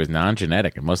our baby was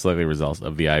non-genetic and most likely a result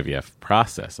of the IVF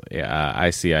process.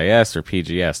 ICIS or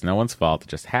PGS, no one's fault, it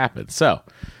just happened. So,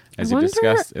 as you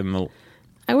discussed in the...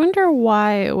 I wonder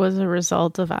why it was a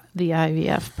result of the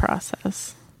IVF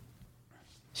process.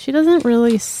 She doesn't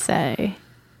really say.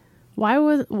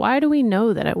 Why do we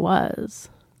know that it was?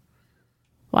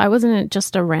 Why wasn't it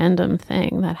just a random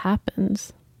thing that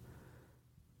happens?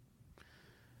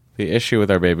 The issue with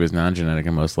our baby was non-genetic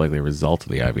and most likely a result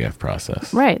of the IVF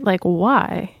process. Right, like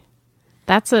why?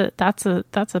 That's a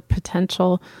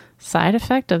potential side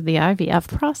effect of the IVF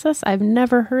process. I've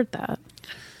never heard that.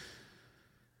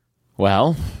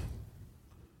 Well,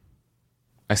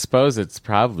 I suppose it's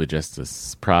probably just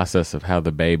this process of how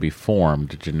the baby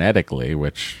formed genetically,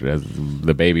 which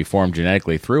the baby formed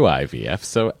genetically through IVF.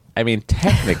 So, I mean,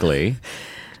 technically,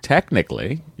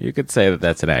 you could say that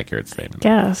that's an accurate statement.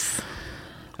 Yes.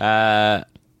 I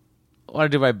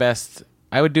want to do my best.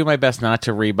 I would do my best not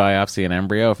to rebiopsy an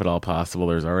embryo if at all possible.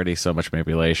 There's already so much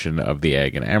manipulation of the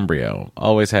egg and embryo.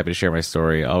 Always happy to share my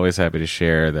story. Always happy to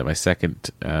share that my second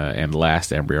and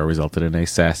last embryo resulted in a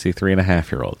sassy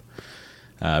 3.5-year-old.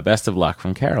 Best of luck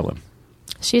from Carolyn.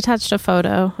 She attached a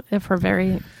photo of her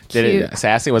very cute.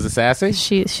 Sassy? Was it sassy?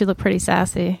 She looked pretty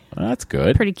sassy. Well, that's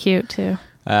good. Pretty cute, too.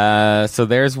 So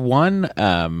there's one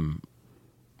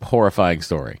horrifying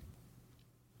story.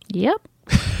 Yep.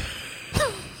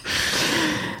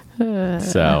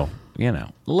 So,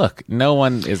 look, no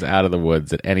one is out of the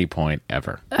woods at any point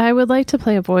ever. I would like to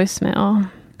play a voicemail.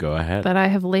 Go ahead. That I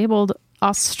have labeled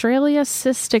Australia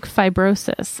Cystic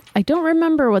Fibrosis. I don't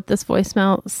remember what this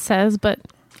voicemail says, but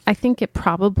I think it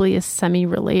probably is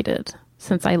semi-related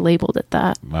since I labeled it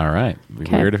that. All right. It'd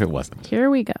be weird if it wasn't.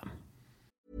 Here we go.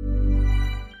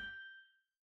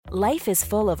 Life is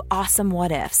full of awesome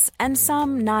what-ifs, and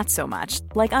some not so much,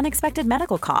 like unexpected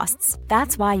medical costs.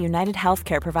 That's why United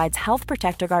Healthcare provides Health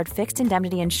Protector Guard fixed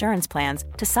indemnity insurance plans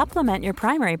to supplement your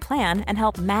primary plan and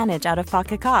help manage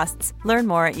out-of-pocket costs. Learn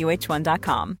more at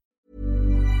uh1.com.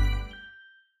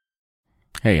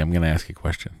 Hey, I'm going to ask you a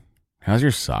question. How's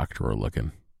your sock drawer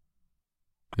looking?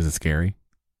 Is it scary?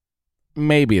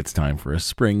 Maybe it's time for a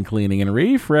spring cleaning and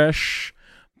refresh.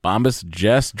 Bombas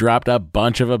just dropped a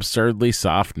bunch of absurdly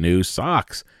soft new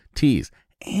socks, tees,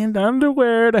 and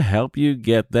underwear to help you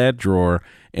get that drawer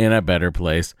in a better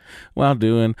place while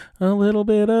doing a little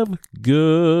bit of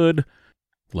good.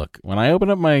 Look, when I open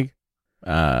up my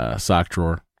sock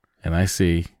drawer and I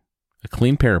see a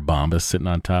clean pair of Bombas sitting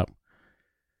on top,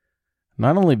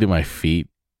 not only do my feet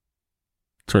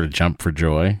sort of jump for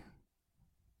joy,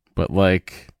 but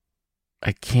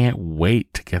I can't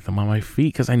wait to get them on my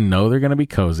feet because I know they're going to be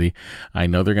cozy. I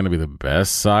know they're going to be the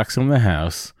best socks in the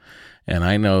house. And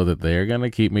I know that they're going to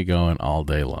keep me going all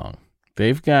day long.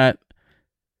 They've got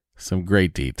some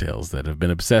great details that have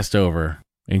been obsessed over,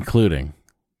 including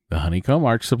the honeycomb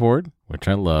arch support, which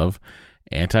I love,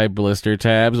 anti-blister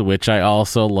tabs, which I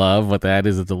also love. What that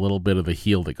is, it's a little bit of the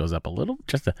heel that goes up a little,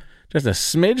 just a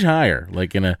smidge higher,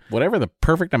 like in a whatever the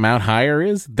perfect amount higher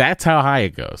is. That's how high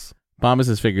it goes. Bombas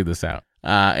has figured this out.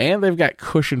 And they've got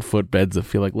cushioned footbeds that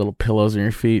feel like little pillows on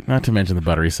your feet, not to mention the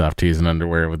buttery soft tees and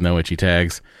underwear with no itchy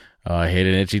tags. Oh, I hate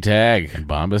an itchy tag. And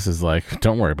Bombas is like,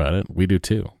 don't worry about it. We do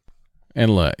too.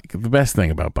 And look, the best thing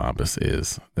about Bombas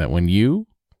is that when you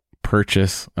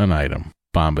purchase an item,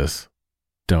 Bombas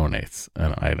donates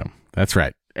an item. That's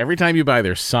right. Every time you buy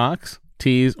their socks,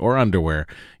 tees, or underwear,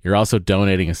 you're also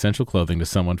donating essential clothing to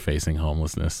someone facing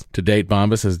homelessness. To date,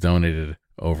 Bombas has donated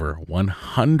over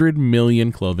 100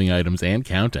 million clothing items and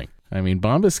counting. I mean,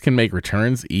 Bombas can make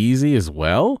returns easy as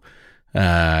well.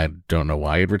 I don't know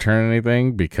why you'd return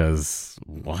anything because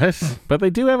what? But they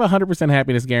do have a 100%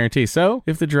 happiness guarantee. So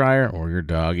if the dryer or your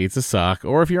dog eats a sock,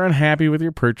 or if you're unhappy with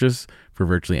your purchase for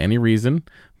virtually any reason,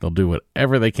 they'll do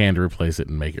whatever they can to replace it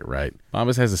and make it right.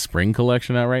 Bombas has a spring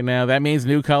collection out right now. That means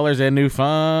new colors and new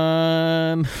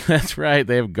fun. That's right.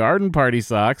 They have garden party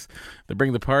socks that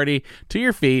bring the party to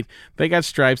your feet. They got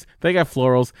stripes. They got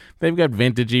florals. They've got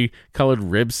vintagey colored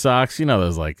rib socks. You know,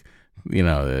 those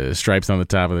stripes on the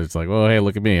top of it. It's like, oh, hey,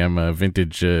 look at me. I'm a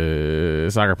vintage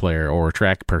soccer player or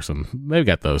track person. They've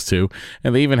got those too.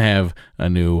 And they even have a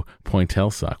new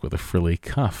pointelle sock with a frilly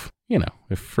cuff. You know,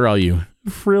 if for all you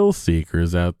frill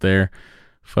seekers out there,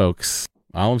 folks,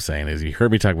 all I'm saying is you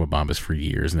heard me talk about Bombas for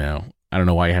years now. I don't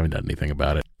know why you haven't done anything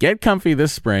about it. Get comfy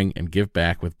this spring and give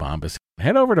back with Bombas.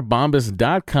 Head over to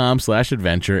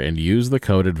bombas.com/adventure and use the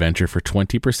code adventure for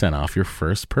 20% off your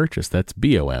first purchase. That's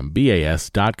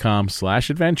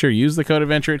bombas.com/adventure. Use the code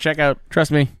adventure at checkout.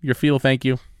 Trust me, you'll feel thank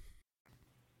you.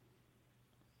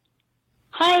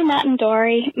 Hi, Matt and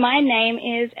Dory. My name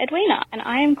is Edwina, and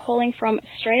I am calling from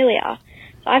Australia.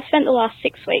 So I've spent the last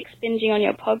 6 weeks binging on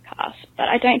your podcast, but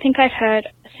I don't think I've heard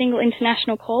a single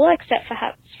international caller except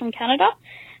perhaps from Canada.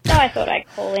 So I thought I'd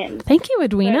call in. Thank you,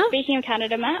 Edwina. So speaking of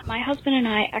Canada, Matt, my husband and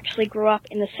I actually grew up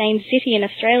in the same city in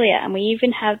Australia, and we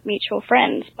even have mutual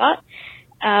friends. But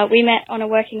we met on a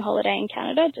working holiday in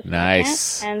Canada. Just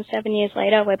Nice. And 7 years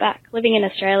later, we're back living in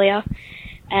Australia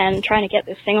and trying to get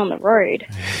this thing on the road.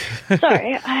 So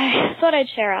I thought I'd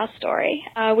share our story.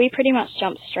 We pretty much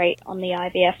jumped straight on the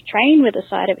IVF train with a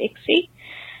side of ICSI.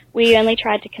 We only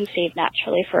tried to conceive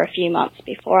naturally for a few months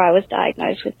before I was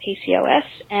diagnosed with PCOS,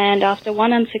 and after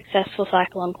one unsuccessful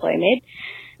cycle on Clomid,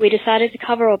 we decided to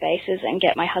cover all bases and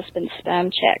get my husband's sperm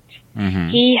checked. Mm-hmm.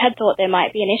 He had thought there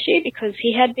might be an issue because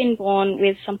he had been born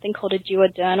with something called a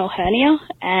duodenal hernia,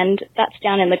 and that's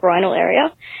down in the groinal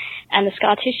area. And the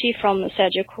scar tissue from the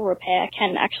surgical repair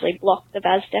can actually block the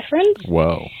vas deferens.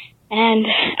 Whoa. And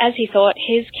as he thought,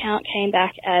 his count came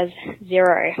back as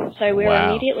 0. So we were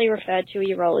immediately referred to a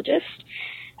urologist.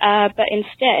 But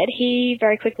instead, he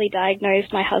very quickly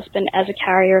diagnosed my husband as a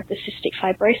carrier of the cystic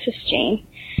fibrosis gene.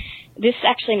 This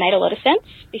actually made a lot of sense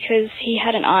because he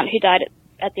had an aunt who died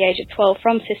at the age of 12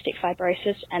 from cystic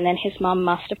fibrosis, and then his mum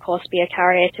must, of course, be a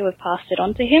carrier to have passed it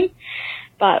on to him.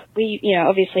 But we,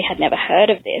 obviously had never heard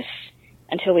of this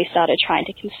until we started trying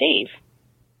to conceive.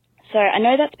 So I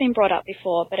know that's been brought up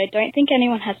before, but I don't think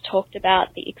anyone has talked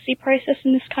about the ICSI process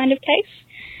in this kind of case.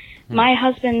 My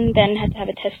husband then had to have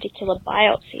a testicular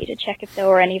biopsy to check if there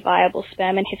were any viable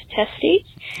sperm in his testes.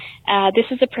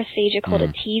 This is a procedure called a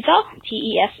TESA,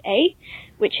 T-E-S-A,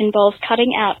 which involves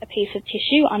cutting out a piece of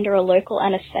tissue under a local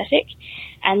anesthetic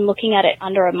and looking at it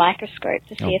under a microscope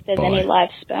to see if there's any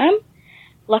live sperm.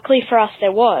 Luckily for us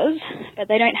there was, but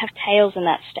they don't have tails in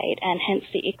that state, and hence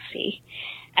the ICSI.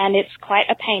 And it's quite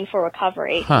a painful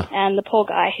recovery. And the poor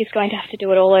guy, he's going to have to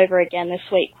do it all over again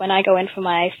this week when I go in for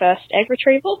my first egg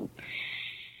retrieval.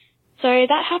 So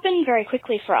that happened very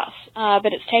quickly for us,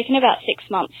 but it's taken about 6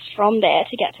 months from there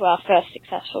to get to our first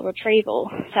successful retrieval.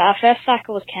 So our first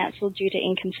cycle was cancelled due to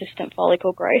inconsistent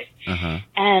follicle growth,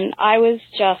 and I was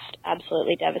just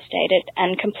absolutely devastated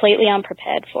and completely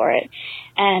unprepared for it.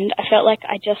 And I felt like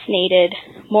I just needed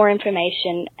more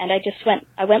information, and I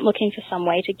went looking for some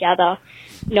way to gather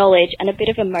knowledge and a bit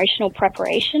of emotional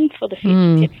preparation for the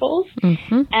future pitfalls,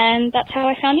 and that's how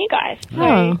I found you guys.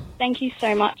 So thank you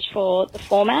so much for the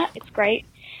format. It's great.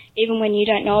 Even when you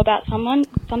don't know about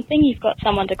something, you've got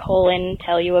someone to call in and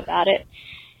tell you about it.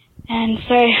 And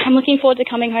so I'm looking forward to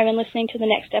coming home and listening to the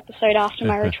next episode after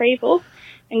my retrieval.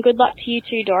 And good luck to you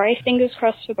too, Dory. Fingers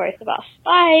crossed for both of us.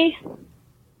 Bye.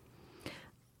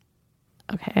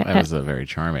 Okay. That was a very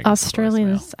charming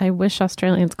Australians. I wish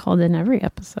Australians called in every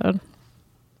episode.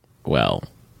 Well,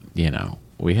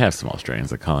 we have some Australians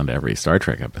that call into every Star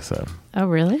Trek episode. Oh,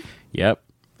 really? Yep.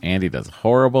 Andy does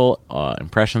horrible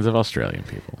impressions of Australian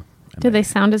people. Do they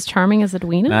sound as charming as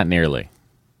Edwina? Not nearly.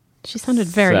 She sounded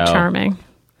very charming.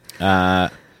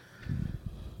 Wow.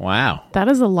 That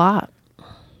is a lot.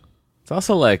 It's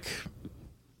also like,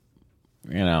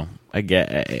 I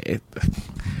get it.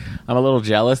 I'm a little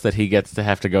jealous that he gets to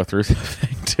have to go through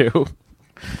something too.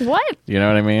 What? You know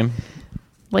what I mean?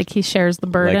 Like he shares the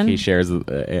burden? Like he shares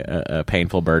a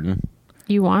painful burden.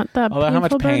 You want that Although, how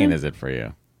much pain burden? is it for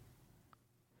you?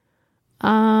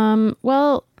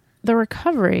 Well, the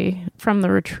recovery from the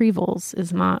retrievals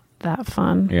is not that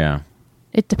fun. Yeah.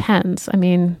 It depends. I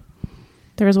mean,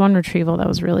 there was one retrieval that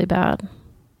was really bad.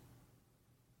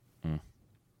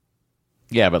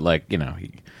 Yeah, but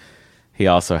he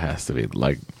also has to be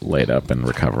laid up and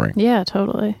recovering. Yeah,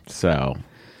 totally. So,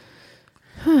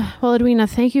 Well, Edwina,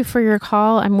 thank you for your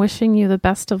call. I'm wishing you the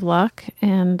best of luck,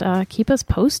 and keep us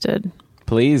posted.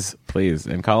 Please,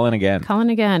 and call in again. Call in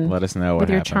again. Let us know what with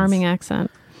your happens. charming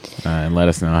accent. And let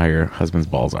us know how your husband's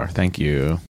balls are. Thank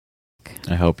you.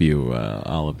 I hope you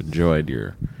all have enjoyed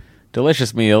your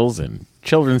delicious meals and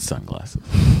children's sunglasses.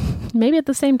 Maybe at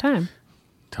the same time.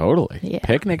 Totally. Yeah.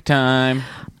 Picnic time.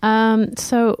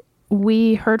 So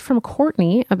we heard from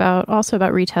Courtney about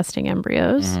retesting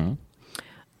embryos.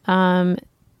 Mm-hmm.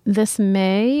 This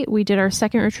May, we did our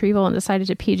second retrieval and decided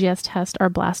to PGS test our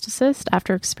blastocyst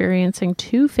after experiencing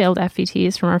 2 failed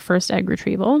FVTs from our first egg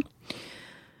retrieval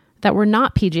that were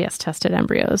not PGS tested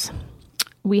embryos.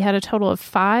 We had a total of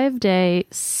 5 day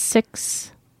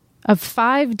 6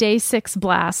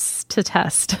 blasts to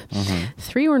test. Mm-hmm.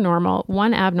 3 were normal,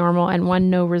 1 abnormal, and 1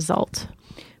 no result.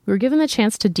 We were given the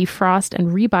chance to defrost and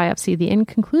rebiopsy the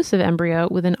inconclusive embryo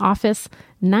with an office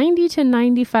 90 to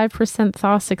 95%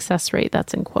 thaw success rate.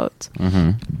 That's in quotes.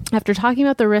 Mm-hmm. After talking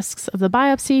about the risks of the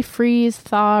biopsy, freeze,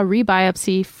 thaw,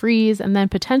 rebiopsy, freeze, and then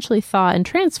potentially thaw and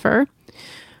transfer,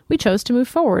 we chose to move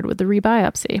forward with the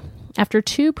rebiopsy. After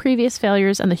 2 previous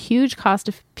failures and the huge cost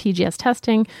of PGS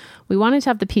testing, we wanted to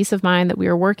have the peace of mind that we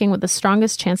were working with the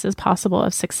strongest chances possible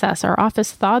of success. Our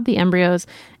office thawed the embryos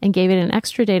and gave it an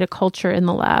extra day to culture in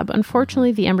the lab.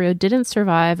 Unfortunately, the embryo didn't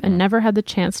survive and never had the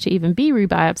chance to even be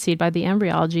rebiopsied by the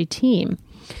embryology team.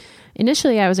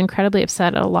 Initially, I was incredibly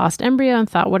upset at a lost embryo and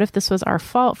thought, what if this was our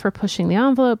fault for pushing the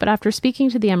envelope? But after speaking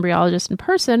to the embryologist in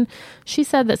person, she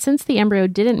said that since the embryo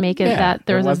didn't make it, that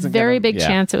there was a very big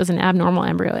chance it was an abnormal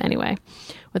embryo anyway.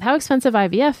 With how expensive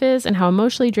IVF is and how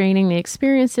emotionally draining the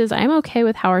experience is, I am okay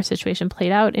with how our situation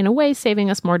played out, in a way saving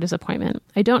us more disappointment.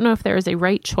 I don't know if there is a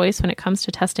right choice when it comes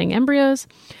to testing embryos,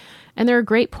 and there are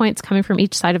great points coming from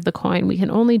each side of the coin. We can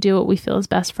only do what we feel is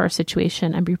best for our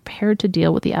situation and be prepared to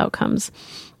deal with the outcomes.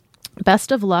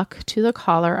 Best of luck to the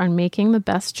caller on making the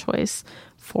best choice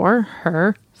for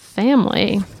her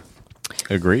family.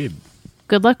 Agreed.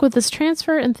 Good luck with this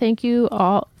transfer, and thank you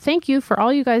for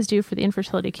all you guys do for the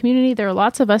infertility community. There are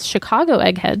lots of us Chicago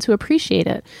eggheads who appreciate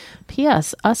it.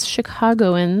 P.S. Us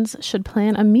Chicagoans should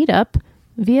plan a meetup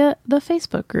via the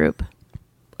Facebook group.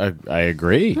 I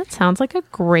agree. That sounds like a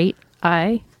great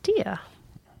idea.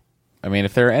 I mean,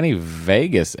 if there are any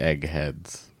Vegas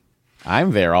eggheads,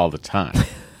 I'm there all the time.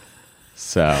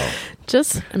 So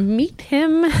just meet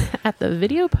him at the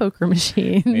video poker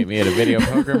machine. Meet me at a video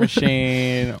poker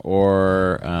machine,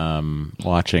 or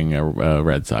watching a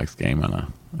Red Sox game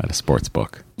at a sports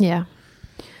book. Yeah.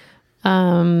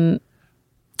 All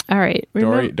right.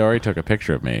 Dory took a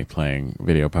picture of me playing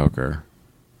video poker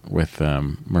with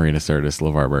Marina Sirtis,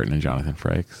 LeVar Burton, and Jonathan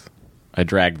Frakes. I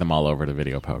dragged them all over to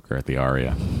video poker at the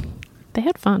Aria. They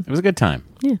had fun. It was a good time.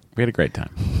 Yeah. We had a great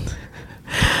time.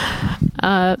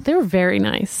 They were very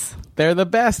nice. They're the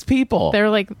best people. They're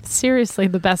like seriously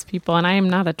the best people, and I am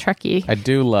not a Trekkie. I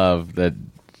do love that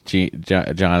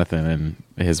Jonathan and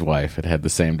his wife had the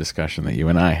same discussion that you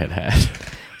and I had.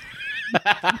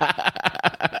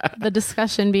 The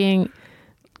discussion being,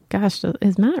 gosh,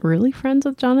 is Matt really friends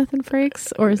with Jonathan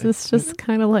Frakes, or is this just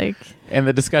kind of like... And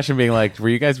the discussion being like,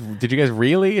 did you guys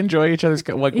really enjoy each other's...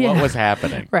 What was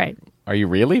happening? Right. Are you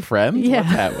really friends?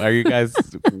 Yeah. Are you guys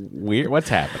weird? What's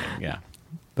happening? Yeah.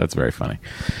 That's very funny.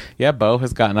 Yeah, Bo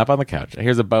has gotten up on the couch.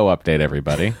 Here's a Bo update,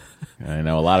 everybody. I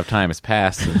know a lot of time has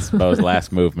passed since Bo's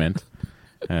last movement.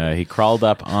 He crawled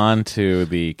up onto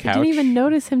the couch. I didn't even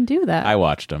notice him do that. I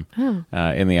watched him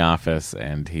in the office,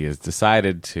 and he has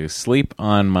decided to sleep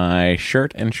on my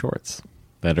shirt and shorts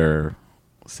that are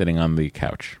sitting on the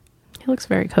couch. He looks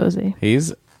very cozy.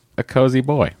 He's a cozy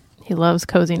boy. He loves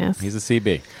coziness. He's a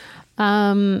CB.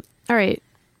 All right.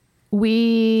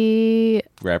 We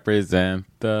represent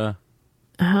the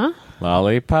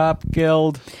Lollipop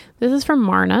Guild. This is from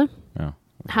Marna. Oh.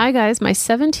 Hi, guys. My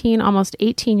 17, almost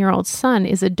 18-year-old son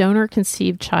is a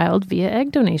donor-conceived child via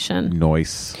egg donation.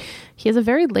 Nice. He has a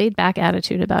very laid-back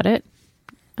attitude about it.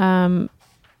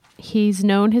 He's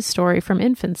known his story from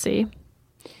infancy.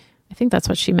 I think that's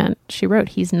what she meant. She wrote,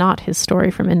 he's not his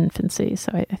story from infancy.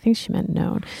 So I think she meant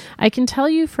known. I can tell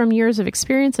you from years of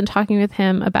experience and talking with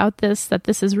him about this, that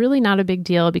this is really not a big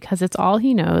deal because it's all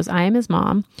he knows. I am his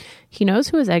mom. He knows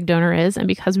who his egg donor is. And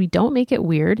because we don't make it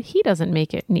weird, he doesn't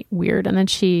make it weird. And then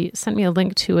she sent me a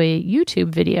link to a YouTube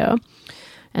video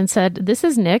and said, this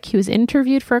is Nick. He was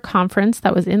interviewed for a conference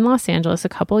that was in Los Angeles a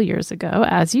couple of years ago.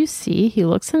 As you see, he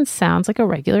looks and sounds like a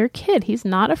regular kid. He's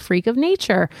not a freak of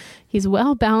nature. He's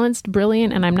well-balanced,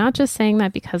 brilliant, and I'm not just saying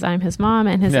that because I'm his mom,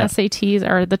 and his SATs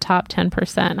are the top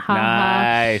 10%. Ha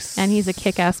nice. Ha. And he's a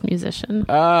kick-ass musician.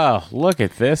 Oh, look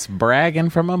at this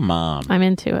bragging from a mom. I'm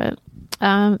into it.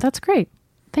 That's great.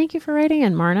 Thank you for writing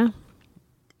in, Marna.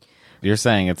 You're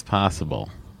saying it's possible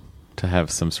to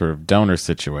have some sort of donor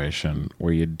situation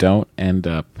where you don't end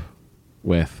up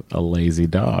with a lazy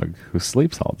dog who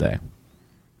sleeps all day,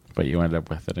 but you end up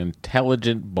with an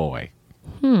intelligent boy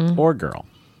or girl.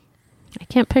 I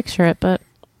can't picture it, but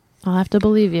I'll have to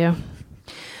believe you.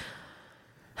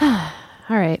 All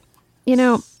right. You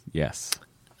know, Yes.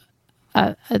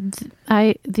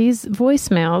 these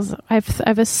voicemails, I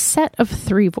have a set of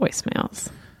 3 voicemails.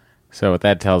 So what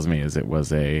that tells me is it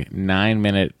was a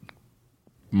 9-minute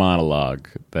monologue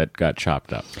that got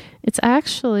chopped up. It's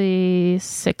actually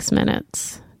 6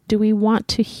 minutes. Do we want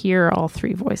to hear all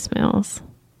 3 voicemails?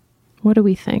 What do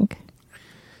we think?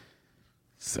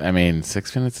 I mean,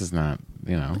 6 minutes is not,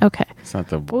 Okay. it's not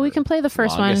the Well, we can play the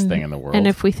first longest one. thing in the world. And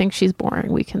if we think she's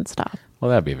boring, we can stop. Well,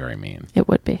 that'd be very mean. It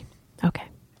would be. Okay.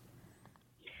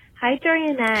 Hi,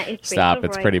 Doriana. It's Stop. Rachel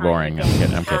It's Roy pretty calling boring.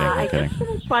 again. I'm kidding. I just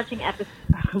finished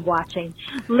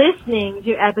listening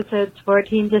to episodes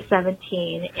 14 to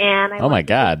 17, and I Oh my wanted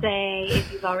God. to say,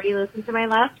 if you've already listened to my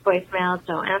last voicemail,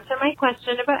 don't answer my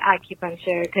question about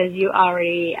acupuncture because you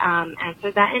already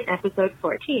answered that in episode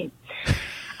 14.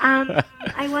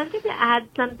 I wanted to add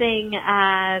something.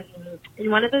 In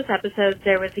one of those episodes,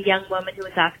 there was a young woman who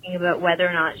was asking about whether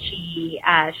or not she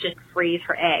should freeze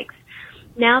her eggs.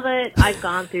 Now that I've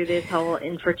gone through this whole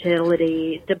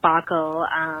infertility debacle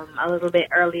a little bit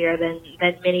earlier than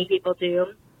many people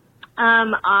do,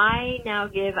 I now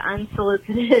give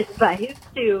unsolicited advice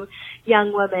to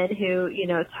young women who,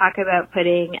 talk about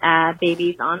putting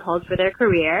babies on hold for their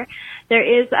career.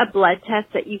 There is a blood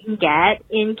test that you can get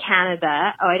in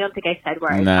Canada. Oh, I don't think I said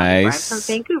where I was Nice. from. I'm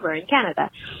from Vancouver, in Canada.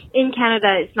 In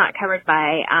Canada, it's not covered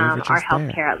by our just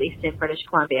healthcare, there. at least in British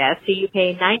Columbia. So you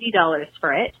pay $90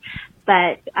 for it.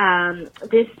 But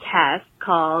this test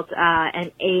called an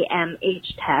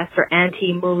AMH test, or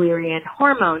anti-Mullerian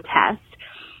hormone test,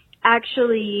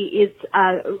 actually is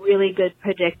a really good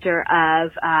predictor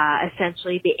of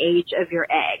essentially the age of your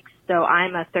eggs. So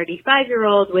I'm a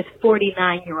 35-year-old with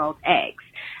 49-year-old eggs.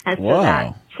 And so Whoa.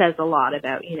 that says a lot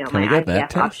about, my we get that IVF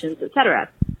test? options, et cetera.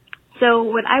 So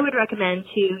what I would recommend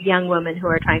to young women who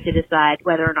are trying to decide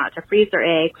whether or not to freeze their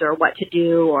eggs or what to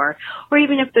do, or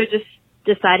even if they're just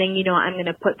deciding, I'm going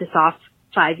to put this off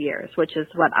 5 years, which is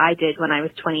what I did when I was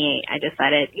 28. I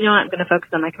decided, I'm going to focus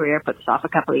on my career, put this off a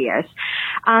couple of years.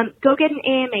 Go get an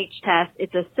AMH test.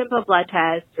 It's a simple blood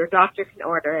test. Your doctor can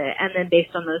order it. And then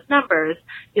based on those numbers,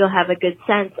 you'll have a good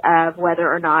sense of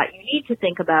whether or not you need to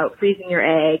think about freezing your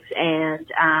eggs. And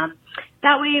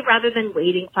that way, rather than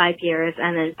waiting 5 years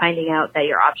and then finding out that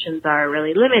your options are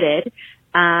really limited,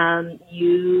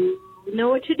 you know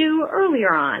what to do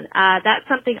earlier on. That's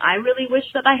something I really wish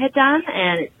that I had done,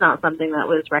 and it's not something that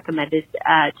was recommended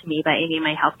to me by any of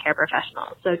my healthcare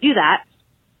professionals. So do that.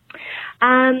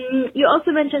 You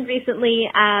also mentioned recently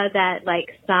that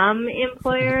some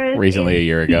employers Recently, a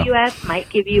year ago. in the U.S. might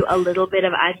give you a little bit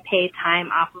of unpaid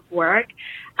time off of work.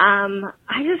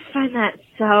 I just find that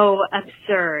so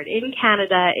absurd. In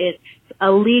Canada, it's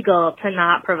illegal to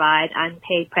not provide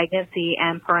unpaid pregnancy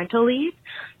and parental leave.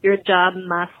 Your job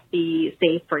must be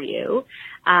safe for you.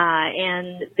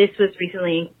 And this was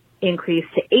recently increased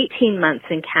to 18 months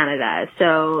in Canada.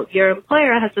 So your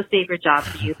employer has to save your job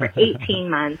for you for 18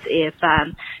 months if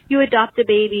you adopt a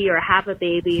baby or have a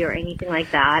baby or anything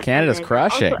like that. Canada's And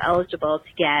crushing. you're also eligible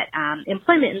to get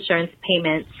employment insurance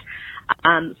payments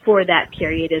for that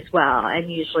period as well.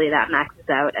 And usually that maxes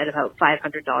out at about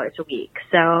 $500 a week.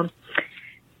 So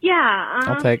yeah,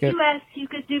 I'll take it. US, you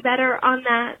could do better on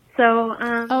that. So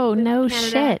Oh, no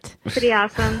Canada, shit. pretty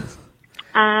awesome.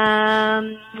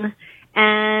 And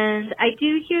I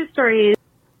do hear stories.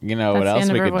 You know That's what the else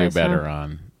end we of could her do voice, better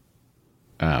on?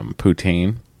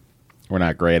 Poutine. We're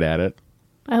not great at it.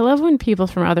 I love when people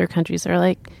from other countries are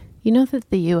like, you know that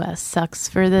the U.S. sucks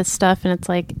for this stuff, and it's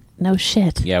like, no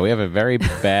shit. Yeah, we have a very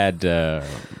bad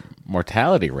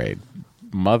mortality rate.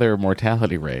 Mother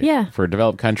mortality rate. Yeah. For a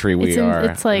developed country,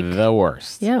 It's like the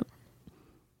worst. Yep.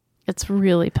 It's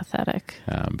really pathetic.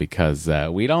 Because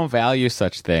we don't value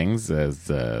such things as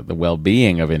the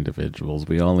well-being of individuals.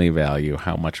 We only value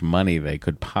how much money they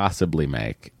could possibly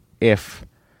make if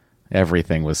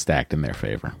everything was stacked in their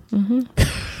favor. Mm-hmm.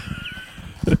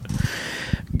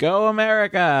 Go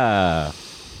America!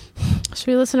 Should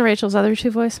we listen to Rachel's other 2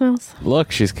 voicemails?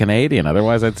 Look, she's Canadian.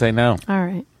 Otherwise, I'd say no. All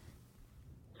right.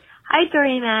 Hi,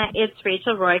 Doriana. It's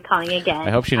Rachel Roy calling again.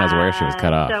 I hope she knows where she was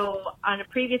cut off. So on a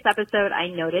previous episode, I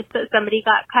noticed that somebody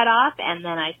got cut off, and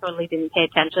then I totally didn't pay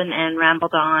attention and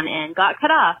rambled on and got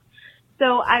cut off.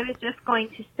 So I was just going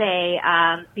to say,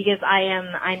 because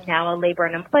I'm now a labor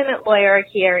and employment lawyer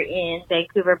here in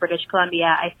Vancouver, British Columbia.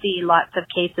 I see lots of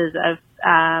cases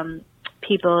of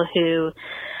people who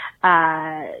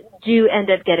do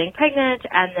end up getting pregnant,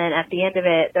 and then at the end of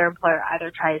it, their employer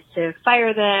either tries to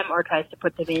fire them or tries to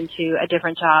put them into a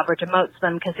different job or demotes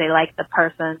them because they like the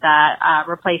person that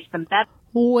replaced them better.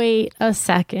 Wait a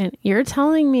second. You're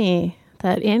telling me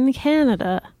that in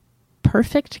Canada,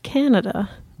 perfect Canada,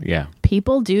 Yeah.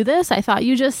 people do this? I thought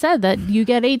you just said that you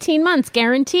get 18 months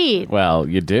guaranteed. Well,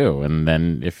 you do. And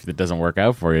then if it doesn't work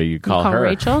out for you, you call her.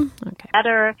 Rachel? Okay.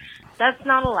 Better. That's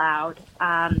not allowed.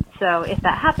 So if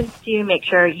that happens to you, make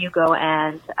sure you go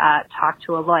and talk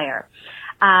to a lawyer.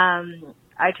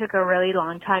 I took a really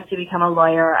long time to become a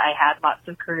lawyer. I had lots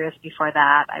of careers before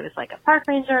that. I was like a park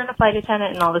ranger and a flight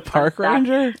attendant and all this Park fun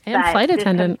ranger? stuff. And But flight this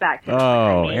comes attendant. back to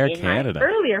Oh, what I Air made in my Canada.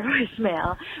 earlier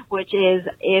voicemail, which is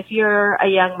if you're a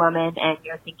young woman and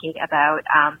you're thinking about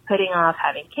putting off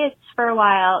having kids for a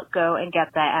while, go and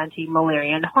get the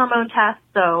anti-Mullerian hormone test.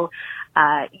 So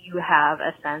you have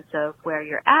a sense of where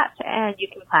you're at and you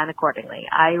can plan accordingly.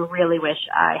 I really wish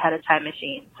I had a time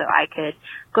machine so I could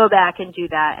go back and do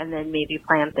that and then maybe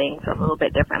plan things a little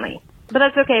bit differently. But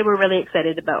that's okay. We're really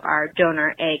excited about our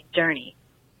donor egg journey.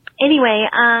 Anyway,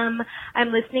 I'm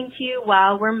listening to you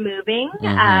while we're moving.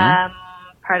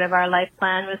 Part of our life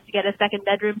plan was to get a second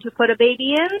bedroom to put a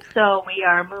baby in, so we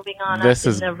are moving on. This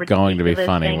up is in the going to be ridiculous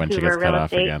funny when she gets Vancouver cut real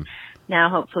off estate. again. Now,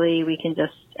 hopefully, we can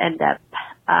just end up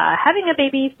having a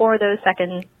baby for that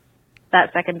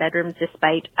second bedroom,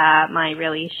 despite my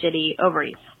really shitty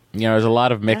ovaries. You know, there's a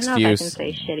lot of I don't know if I mixed-use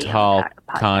can say shitty on tall the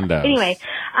podcast. condos. Anyway,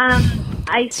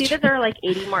 I see that there are like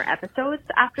 80 more episodes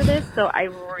after this, so I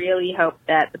really hope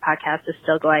that the podcast is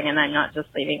still going and I'm not just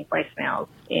leaving voicemails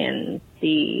in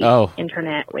the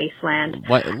internet wasteland.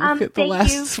 What? Look at the thank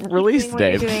last you. release Keep doing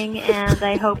date. what you're doing, and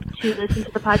I hope to listen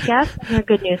to the podcast and have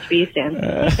good news for you soon.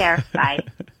 Take care. Bye.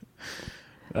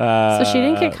 So she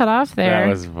didn't get cut off there. That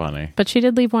was funny. But she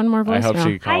did leave one more voicemail. I hope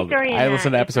she Hi, called. Dorian. I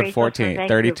listened to It's episode Rachel 14, from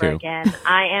 32. Vancouver again.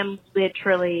 I am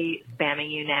literally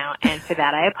spamming you now, and for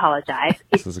that I apologize.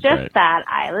 It's is just great. that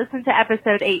I listened to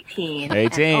episode 18.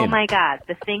 18. And, oh my God,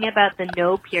 the thing about the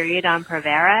no period on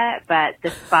Provera, but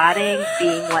the spotting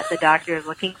being what the doctor is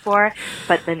looking for,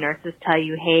 but the nurses tell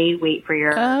you, hey, wait for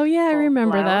your Oh, yeah, I full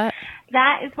remember flow. that.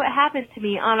 That is what happened to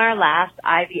me on our last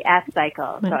IVF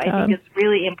cycle. My So I God. think it's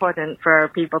really important for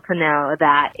people to know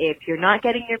that if you're not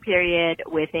getting your period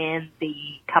within the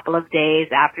couple of days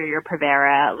after your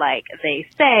Provera, like they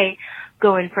say,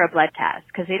 go in for a blood test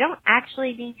because they don't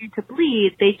actually need you to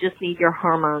bleed. They just need your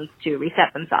hormones to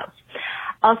reset themselves.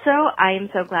 Also, I am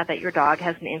so glad that your dog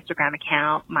has an Instagram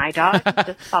account. My dog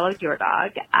just followed your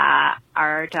dog.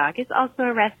 Our dog is also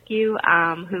a rescue,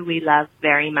 who we love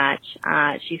very much.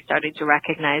 She started to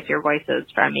recognize your voices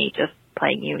from me just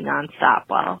playing you nonstop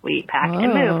while we pack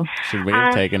and move. Should we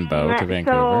have taken Bo to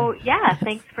Vancouver? So, yeah,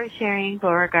 thanks for sharing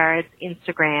Beauregard's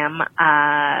Instagram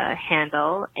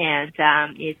handle. And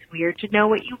it's weird to know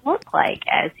what you look like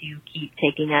as you keep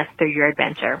taking us through your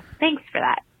adventure. Thanks for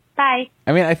that. Bye.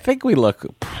 I mean, I think we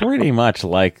look pretty much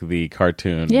like the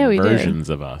cartoon we do. versions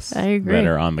of us I agree. that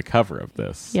are on the cover of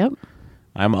this. Yep.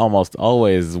 I'm almost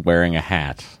always wearing a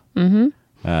hat. Mm-hmm.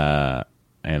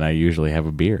 And I usually have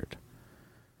a beard.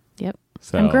 Yep.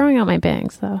 So I'm growing out my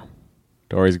bangs, though.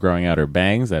 Dory's growing out her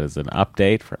bangs. That is an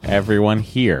update for everyone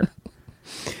here.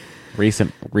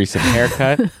 Recent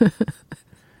haircut.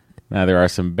 Now there are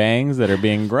some bangs that are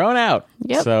being grown out.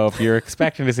 Yep. So if you're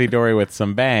expecting to see Dory with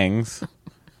some bangs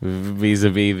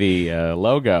vis-a-vis the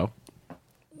logo,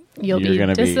 You're be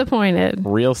gonna be disappointed.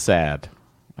 real sad.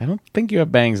 I don't think you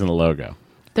have bangs in the logo.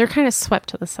 They're kind of swept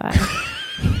to the side.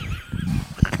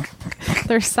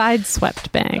 They're side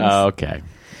swept bangs. Okay.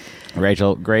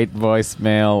 Rachel, great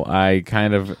voicemail. I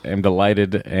kind of am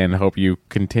delighted and hope you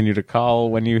continue to call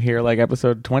when you hear like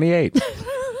episode 28.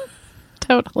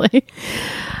 Totally.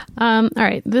 All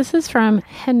right. This is from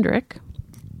Hendrik.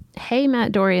 Hey,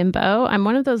 Matt, Dory, and Bo. I'm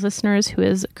one of those listeners who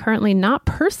is currently not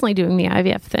personally doing the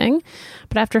IVF thing,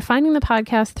 but after finding the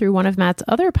podcast through one of Matt's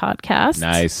other podcasts,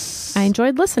 Nice. I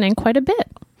enjoyed listening quite a bit.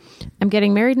 I'm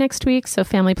getting married next week, so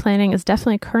family planning is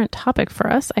definitely a current topic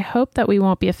for us. I hope that we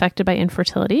won't be affected by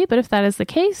infertility, but if that is the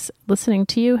case, listening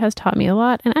to you has taught me a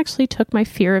lot and actually took my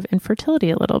fear of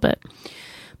infertility a little bit.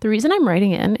 The reason I'm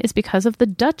writing in is because of the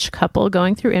Dutch couple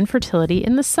going through infertility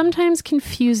in the sometimes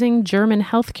confusing German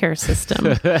healthcare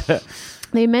system.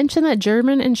 They mention that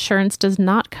German insurance does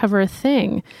not cover a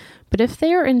thing, but if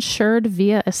they are insured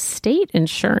via estate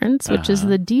insurance, which is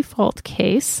the default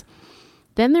case,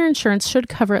 then their insurance should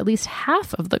cover at least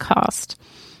half of the cost.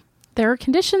 There are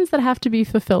conditions that have to be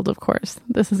fulfilled, of course.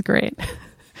 This is great.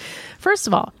 First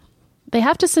of all, they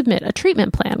have to submit a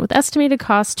treatment plan with estimated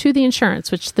costs to the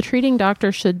insurance, which the treating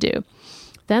doctor should do.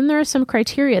 Then there are some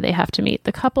criteria they have to meet.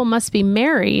 The couple must be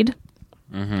married,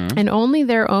 and only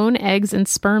their own eggs and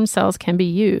sperm cells can be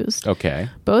used. Okay.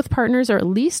 Both partners are at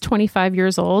least 25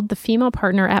 years old, the female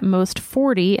partner at most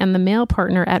 40, and the male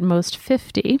partner at most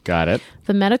 50. Got it.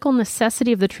 The medical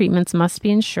necessity of the treatments must be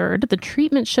ensured. The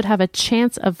treatment should have a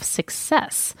chance of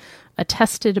success,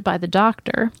 attested by the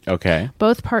doctor. Okay.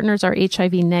 Both partners are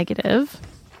HIV negative.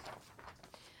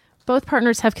 Both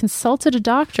partners have consulted a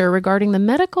doctor regarding the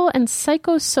medical and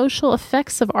psychosocial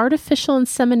effects of artificial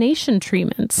insemination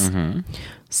treatments.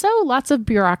 So lots of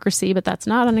bureaucracy, but that's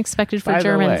not unexpected for By the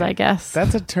Germans, way, I guess.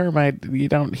 That's a term you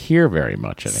don't hear very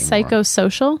much anymore.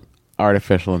 Psychosocial?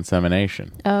 Artificial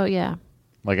insemination. Oh, yeah.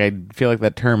 Like, I feel like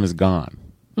that term is gone.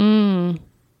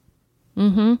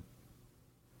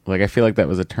 Like, I feel like that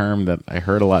was a term that I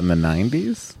heard a lot in the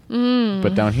 90s,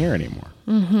 but don't hear anymore.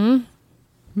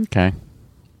 Okay.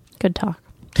 Good talk.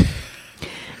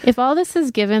 If all this is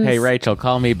given... Hey, Rachel,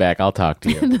 call me back. I'll talk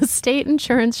to you. The state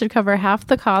insurance should cover half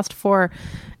the cost for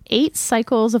 8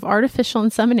 cycles of artificial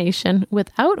insemination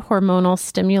without hormonal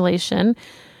stimulation.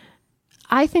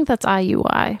 I think that's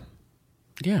IUI.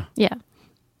 Yeah. Yeah.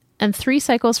 And 3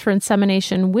 cycles for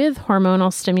insemination with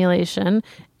hormonal stimulation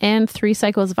and 3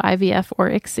 cycles of IVF or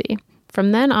ICSI.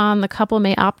 From then on, the couple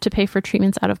may opt to pay for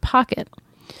treatments out of pocket.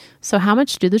 So how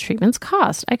much do the treatments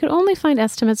cost? I could only find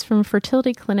estimates from a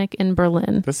fertility clinic in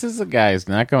Berlin. This is a guy who's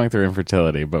not going through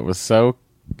infertility, but was so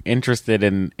interested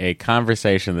in a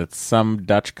conversation that some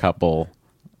Dutch couple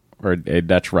or a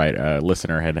Dutch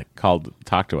listener had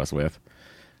talked to us with,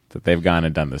 that they've gone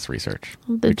and done this research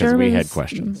because we had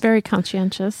questions. Very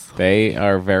conscientious. They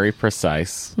are very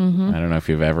precise. I don't know if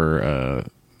you've ever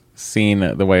seen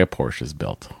the way a Porsche is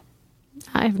built.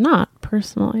 I have not,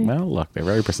 personally. Well, look, they're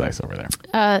very precise over there.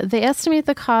 They estimate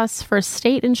the costs for a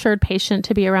state-insured patient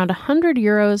to be around 100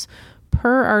 euros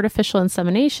per artificial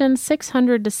insemination,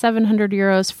 600 to 700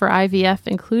 euros for IVF,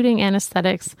 including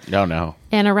anesthetics. Oh, no.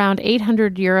 And around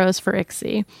 800 euros for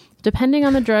ICSI. Depending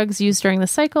on the drugs used during the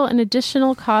cycle, an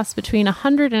additional cost between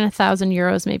 100 and 1,000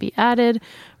 euros may be added.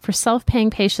 For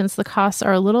self-paying patients, the costs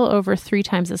are a little over 3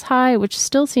 times as high, which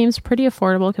still seems pretty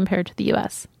affordable compared to the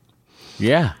U.S.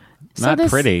 Yeah. So Not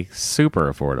pretty, super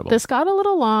affordable. This got a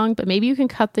little long, but maybe you can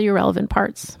cut the irrelevant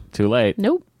parts. Too late.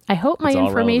 Nope. I hope my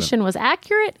information was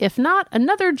accurate. If not,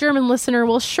 another German listener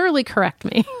will surely correct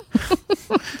me.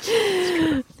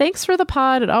 Thanks for the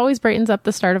pod. It always brightens up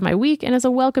the start of my week and is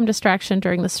a welcome distraction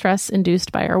during the stress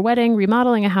induced by our wedding,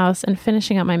 remodeling a house, and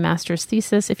finishing up my master's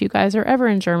thesis. If you guys are ever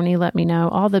in Germany, let me know.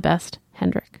 All the best,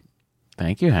 Hendrik.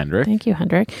 Thank you, Hendrik. Thank you,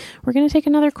 Hendrik. We're going to take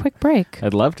another quick break.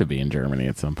 I'd love to be in Germany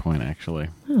at some point, actually.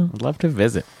 I'd love to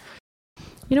visit.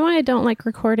 You know why I don't like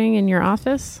recording in your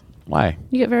office? Why?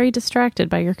 You get very distracted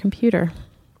by your computer.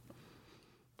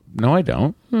 No, I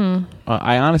don't.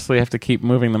 I honestly have to keep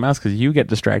moving the mouse because you get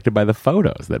distracted by the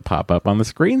photos that pop up on the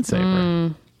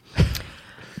screensaver.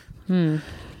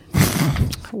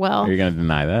 Well, Are you going to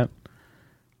deny that?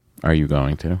 Are you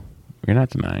going to? You're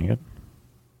not denying it.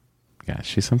 Yeah,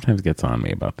 she sometimes gets on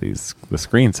me about the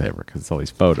screensaver because it's all these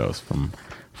photos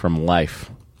from life.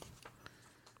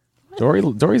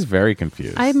 Dory's very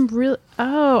confused. I'm really...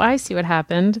 Oh, I see what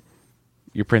happened.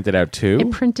 You printed out 2?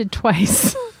 It printed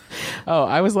twice. Oh,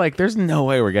 I was like, there's no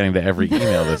way we're getting to every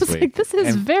email this week. Like, this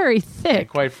is very And thick.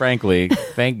 quite frankly,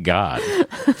 thank God.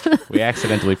 We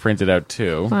accidentally printed out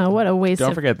 2. Wow, what a waste Don't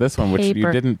of forget this one, which you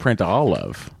paper. didn't print all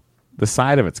of. The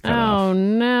side of it's cut off. Oh,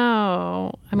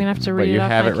 no. I'm going to have to read But it you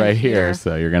off have my it right here, computer.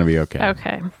 so you're going to be okay.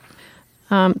 Okay.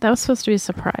 That was supposed to be a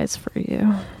surprise for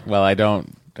you. Well, I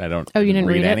don't Oh, you didn't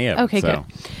read any it? of it. Okay, so.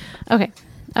 good. Okay.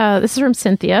 This is from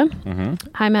Cynthia.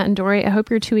 Hi, Matt and Dory. I hope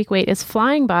your 2-week wait is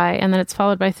flying by and that it's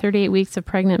followed by 38 weeks of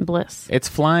pregnant bliss. It's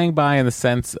flying by in the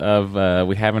sense of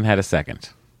we haven't had a second.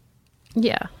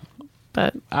 Yeah.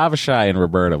 But Avishai and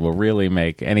Roberta will really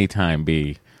make any time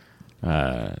be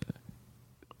fly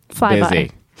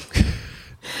busy.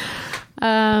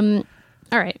 by.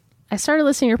 All right. I started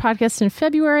listening to your podcast in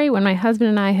February when my husband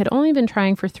and I had only been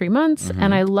trying for 3 months,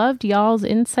 and I loved y'all's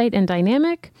insight and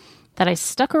dynamic that I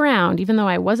stuck around even though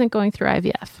I wasn't going through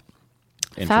IVF.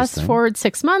 Fast Interesting. forward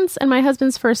 6 months, and my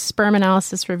husband's first sperm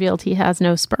analysis revealed he has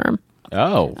no sperm.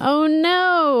 Oh. Oh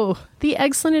no! The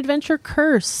Excellent Adventure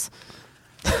curse.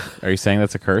 Are you saying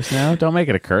that's a curse now? Don't make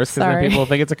it a curse because then Sorry. people will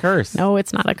think it's a curse. No,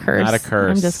 it's not a curse. Not a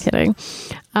curse. I'm just kidding.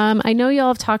 I know y'all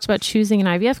have talked about choosing an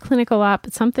IVF clinic a lot,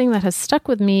 but something that has stuck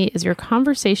with me is your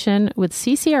conversation with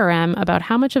CCRM about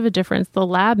how much of a difference the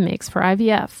lab makes for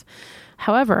IVF.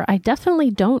 However, I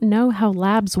definitely don't know how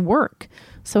labs work.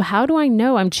 So how do I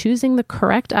know I'm choosing the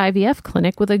correct IVF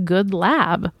clinic with a good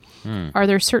lab? Are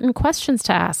there certain questions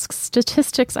to ask,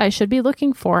 statistics I should be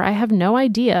looking for? I have no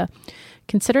idea.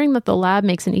 Considering that the lab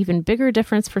makes an even bigger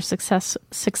difference for success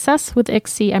with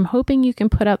ICSI, I'm hoping you can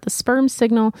put out the sperm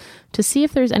signal to see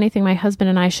if there's anything my husband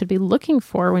and I should be looking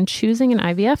for when choosing an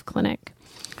IVF clinic.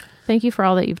 Thank you for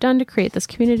all that you've done to create this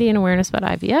community and awareness about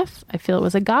IVF. I feel it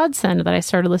was a godsend that I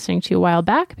started listening to you a while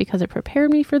back because it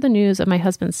prepared me for the news of my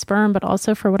husband's sperm, but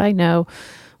also for what I know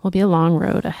will be a long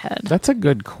road ahead. That's a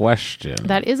good question.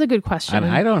 That is a good question.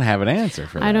 And I don't have an answer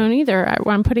for that. I don't either.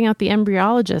 I'm putting out the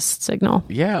embryologist signal.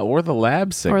 Yeah, or the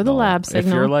lab signal. Or the lab signal.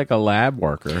 If you're like a lab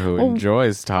worker who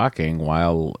enjoys talking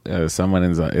while someone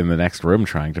is in the next room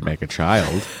trying to make a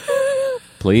child,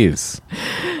 please.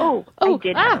 I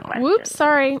did have a question. Whoops,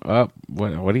 sorry.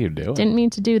 What are you doing? Didn't mean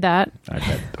to do that. I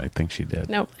think she did.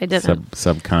 Nope, I didn't.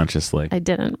 Subconsciously. I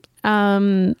didn't.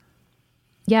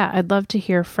 Yeah, I'd love to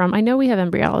hear from... I know we have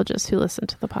embryologists who listen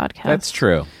to the podcast. That's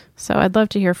true. So I'd love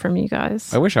to hear from you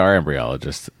guys. I wish our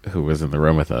embryologist, who was in the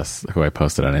room with us, who I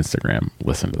posted on Instagram,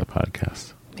 listened to the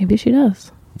podcast. Maybe she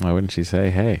does. Why wouldn't she say,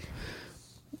 hey,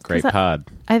 great pod?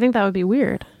 I think that would be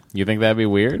weird. You think that'd be I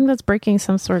weird? think that's breaking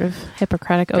some sort of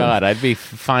Hippocratic oath. God, I'd be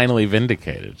finally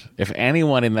vindicated if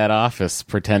anyone in that office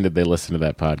pretended they listened to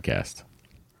that podcast.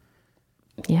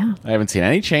 Yeah. I haven't seen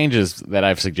any changes that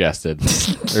I've suggested.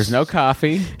 There's no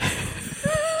coffee.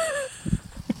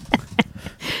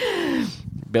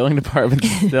 Billing department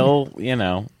still,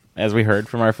 as we heard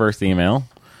from our first email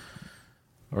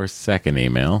or second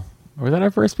email. Or was that our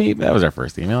first email? That was our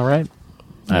first email, right?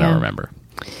 I don't remember.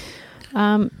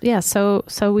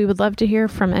 So we would love to hear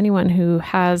from anyone who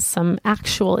has some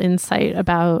actual insight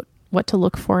about what to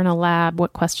look for in a lab,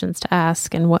 what questions to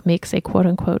ask, and what makes a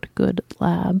quote-unquote good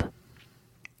lab.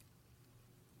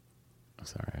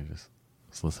 Sorry, I just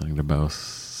was listening to Bo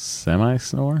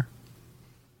semi-snore.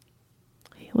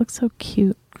 He looks so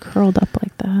cute, curled up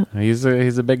like that. He's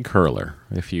a big curler.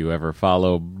 If you ever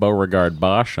follow Beauregard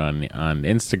Bosch on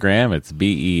Instagram, it's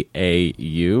BEAUREGARD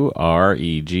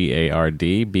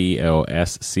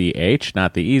BOSCH.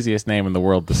 Not the easiest name in the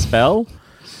world to spell,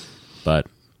 but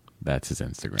that's his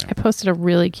Instagram. I posted a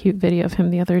really cute video of him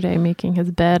the other day making his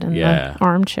bed in the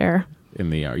armchair.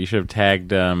 You should have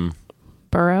tagged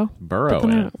Burrow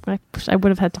in. I would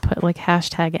have had to put like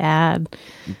hashtag ad.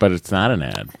 But it's not an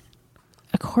ad.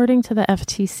 According to the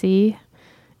FTC,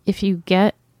 if you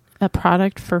get a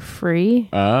product for free,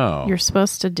 you're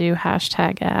supposed to do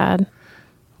hashtag ad.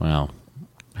 Well,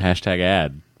 hashtag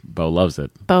ad. Bo loves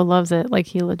it. Bo loves it. Like,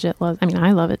 he legit loves it. I mean,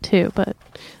 I love it too, but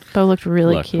Bo looked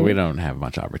really cute. We don't have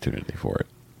much opportunity for it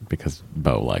because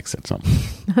Bo likes it.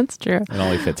 That's true. It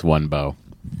only fits one Bo.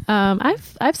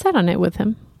 I've sat on it with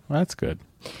him. Well, that's good.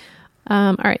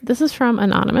 All right. This is from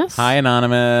Anonymous. Hi,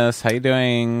 Anonymous. How you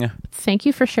doing? Thank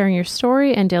you for sharing your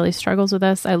story and daily struggles with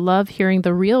us. I love hearing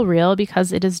the real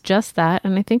because it is just that,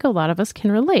 and I think a lot of us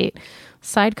can relate.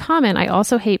 Side comment, I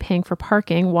also hate paying for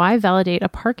parking. Why validate a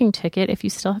parking ticket if you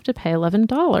still have to pay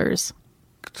 $11?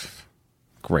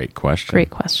 Great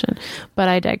question. But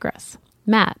I digress.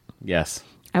 Matt. Yes.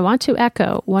 I want to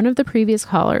echo one of the previous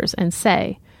callers and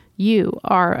say, you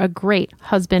are a great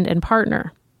husband and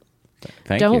partner.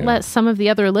 Don't let some of the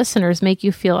other listeners make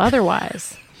you feel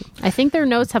otherwise. I think their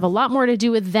notes have a lot more to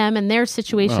do with them and their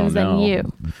situations than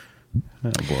you.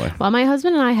 Oh, boy. While my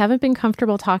husband and I haven't been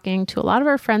comfortable talking to a lot of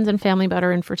our friends and family about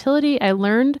our infertility, I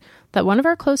learned that one of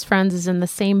our close friends is in the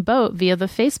same boat via the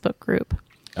Facebook group.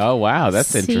 Oh, wow.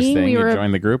 That's interesting. You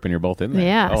joined the group and you're both in there.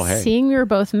 Yeah. Oh, hey. Seeing we were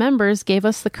both members gave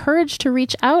us the courage to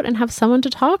reach out and have someone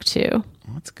to talk to.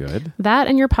 That's good. That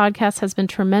and your podcast has been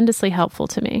tremendously helpful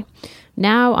to me.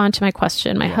 Now, on to my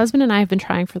question. My husband and I have been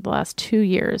trying for the last 2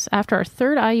 years. After our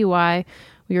third IUI,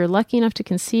 we were lucky enough to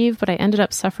conceive, but I ended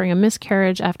up suffering a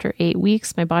miscarriage after 8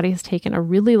 weeks. My body has taken a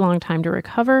really long time to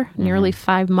recover, nearly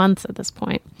 5 months at this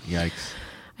point. Yikes.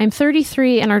 I'm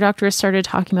 33 and our doctor has started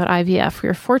talking about IVF. We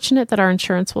are fortunate that our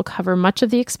insurance will cover much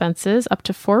of the expenses, up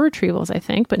to 4 retrievals, I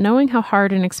think, but knowing how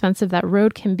hard and expensive that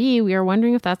road can be, we are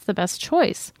wondering if that's the best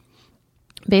choice.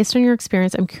 Based on your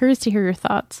experience, I'm curious to hear your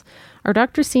thoughts. Our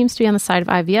doctor seems to be on the side of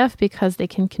IVF because they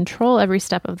can control every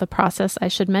step of the process. I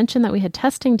should mention that we had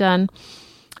testing done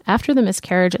after the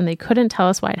miscarriage and they couldn't tell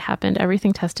us why it happened.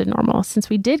 Everything tested normal. Since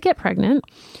we did get pregnant,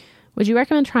 would you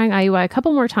recommend trying IUI a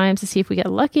couple more times to see if we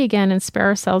get lucky again and spare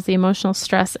ourselves the emotional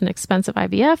stress and expense of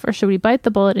IVF? Or should we bite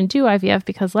the bullet and do IVF?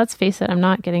 Because let's face it, I'm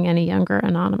not getting any younger.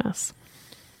 Anonymous.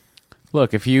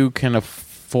 Look, if you can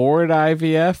afford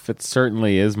IVF, it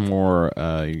certainly is more,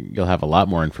 you'll have a lot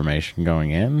more information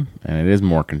going in, and it is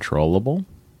more controllable.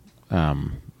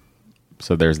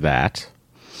 So there's that.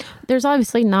 There's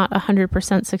obviously not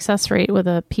 100% success rate with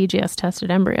a PGS tested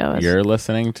embryo. You're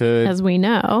listening to, as we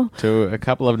know, to a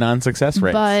couple of non-success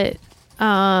rates. But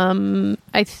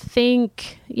I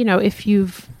think, if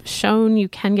you've shown you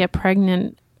can get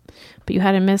pregnant, but you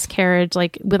had a miscarriage,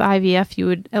 like with IVF, you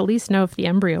would at least know if the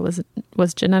embryo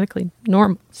was genetically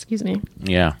normal. Excuse me.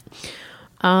 Yeah.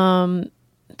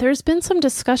 There's been some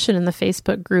discussion in the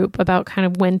Facebook group about kind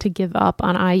of when to give up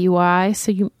on IUI.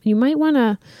 So you might want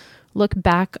to look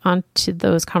back onto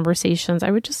those conversations.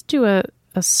 I would just do a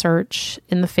search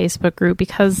in the Facebook group,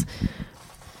 because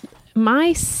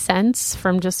my sense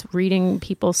from just reading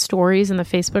people's stories in the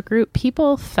Facebook group,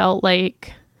 people felt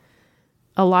like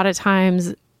a lot of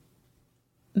times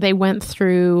they went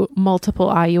through multiple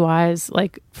IUIs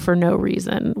like for no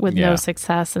reason with no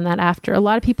success. And that after, a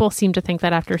lot of people seem to think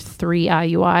that after 3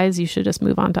 IUIs, you should just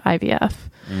move on to IVF.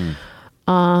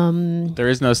 There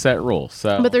is no set rule.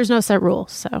 But there's no set rule.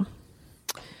 So,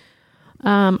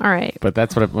 all right. But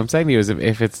that's what I'm saying to you is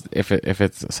if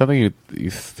it's something you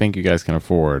think you guys can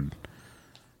afford,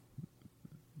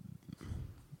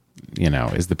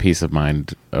 is the peace of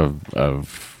mind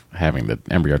of having the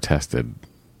embryo tested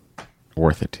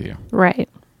worth it to you? Right.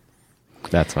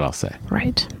 That's what I'll say.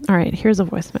 Right. All right. Here's a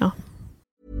voicemail.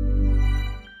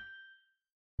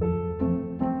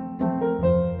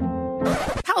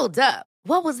 Hold up.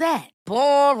 What was that?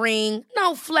 Boring.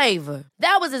 No flavor.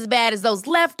 That was as bad as those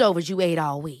leftovers you ate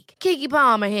all week. Keke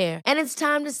Palmer here. And it's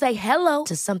time to say hello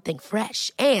to something fresh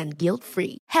and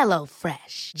guilt-free.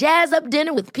 HelloFresh. Jazz up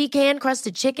dinner with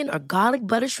pecan-crusted chicken or garlic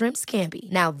butter shrimp scampi.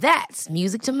 Now that's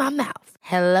music to my mouth.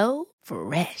 HelloFresh.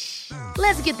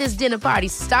 Let's get this dinner party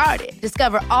started.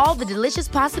 Discover all the delicious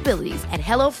possibilities at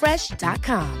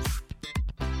HelloFresh.com.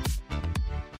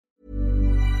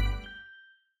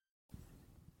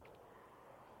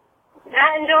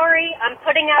 Matt and Dory, I'm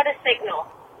putting out a signal.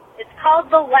 It's called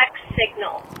the Lex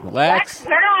signal. Lex,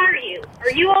 where are you?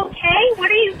 Are you okay?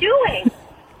 What are you doing?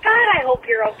 God, I hope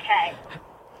you're okay.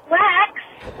 Lex,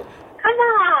 come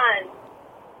on.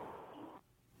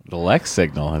 the Lex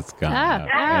signal has gone out.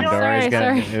 And Dory's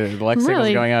sorry. The Lex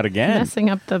signal's going out again. Messing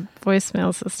up the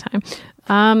voicemails this time.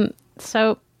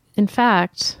 So, in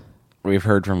fact, we've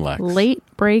heard from Lex. Late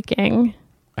breaking.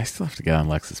 I still have to get on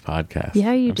Lex's podcast.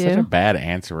 Yeah, you I'm do. Such a bad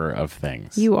answerer of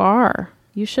things. You are.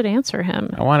 You should answer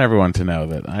him. I want everyone to know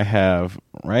that I have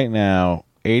right now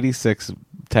 86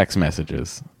 text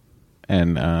messages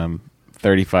and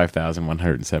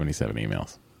 35,177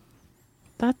 emails.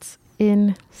 That's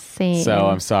insane. So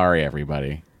I'm sorry,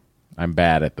 everybody. I'm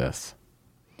bad at this.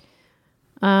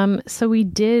 So we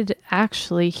did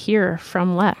actually hear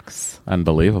from Lex.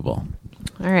 Unbelievable.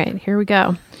 All right, here we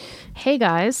go. Hey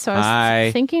guys, so I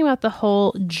was thinking about the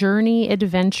whole journey,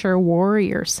 adventure,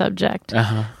 warrior subject.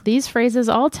 These phrases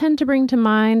all tend to bring to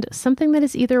mind something that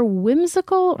is either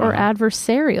whimsical or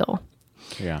adversarial.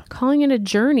 Yeah. Calling it a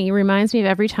journey reminds me of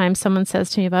every time someone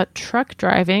says to me about truck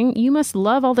driving, you must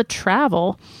love all the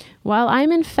travel. While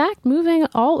I'm in fact moving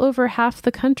all over half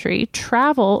the country,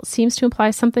 travel seems to imply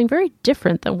something very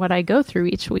different than what I go through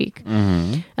each week.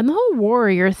 Mm-hmm. And the whole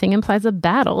warrior thing implies a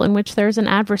battle in which there's an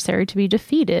adversary to be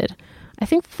defeated. I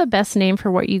think that the best name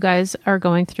for what you guys are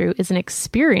going through is an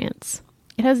experience.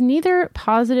 It has neither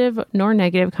positive nor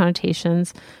negative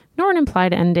connotations, nor an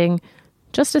implied ending,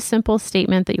 just a simple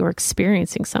statement that you're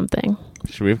experiencing something.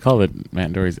 Should we have called it Matt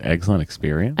and Dory's Excellent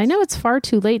Experience? I know it's far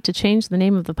too late to change the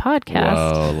name of the podcast.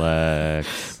 Whoa,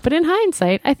 Lex. But in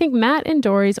hindsight, I think Matt and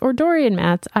Dory's or Dory and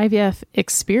Matt's IVF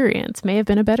Experience may have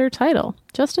been a better title.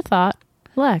 Just a thought.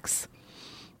 Lex.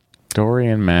 Dory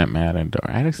and Matt, Matt and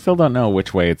Dory. I still don't know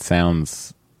which way it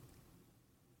sounds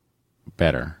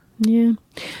better. Yeah.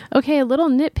 Okay, a little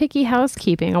nitpicky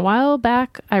housekeeping. A while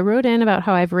back, I wrote in about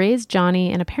how I've raised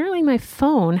Johnny, and apparently my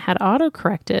phone had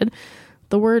auto-corrected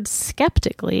the word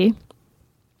skeptically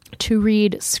to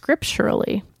read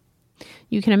scripturally.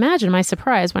 You can imagine my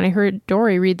surprise when I heard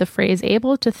Dory read the phrase,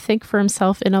 able to think for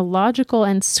himself in a logical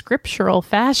and scriptural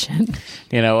fashion.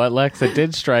 You know what, Lex? It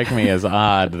did strike me as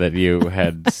odd that you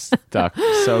had stuck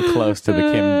so close to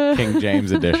the King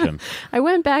James edition. I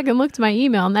went back and looked at my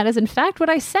email, and that is in fact what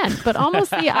I sent, but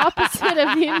almost the opposite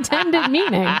of the intended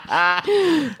meaning.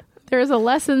 There is a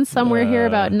lesson somewhere here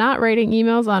about not writing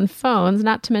emails on phones,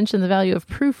 not to mention the value of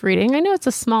proofreading. I know it's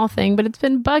a small thing, but it's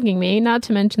been bugging me, not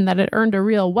to mention that it earned a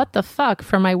real what the fuck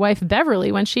from my wife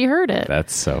Beverly when she heard it.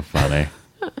 That's so funny.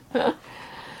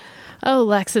 Oh,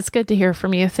 Lex, it's good to hear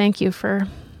from you. Thank you for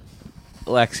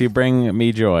Lex, you bring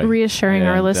me joy. Reassuring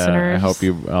our listeners. I hope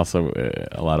you also,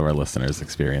 a lot of our listeners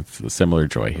experience the similar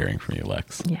joy hearing from you,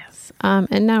 Lex. Yes.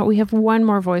 And now we have one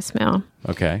more voicemail.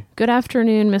 Okay. Good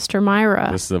afternoon, Mr. Myra.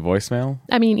 This is a voicemail?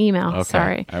 Email. Okay.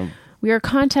 Sorry. We are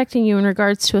contacting you in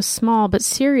regards to a small but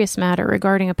serious matter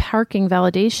regarding a parking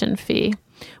validation fee.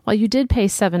 While you did pay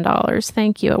 $7,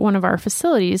 thank you, at one of our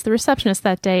facilities, the receptionist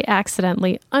that day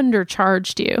accidentally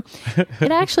undercharged you.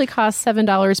 It actually cost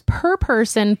 $7 per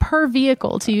person per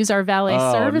vehicle to use our valet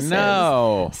services.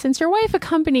 No. Since your wife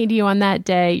accompanied you on that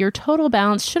day, your total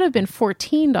balance should have been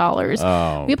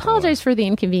 $14. We apologize for the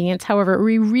inconvenience. However,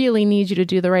 we really need you to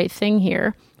do the right thing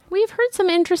here. We've heard some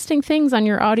interesting things on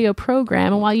your audio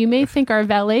program, and while you may think our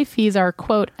valet fees are,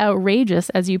 quote, outrageous,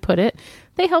 as you put it,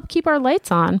 they help keep our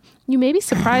lights on. You may be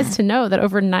surprised to know that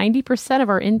over 90% of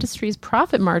our industry's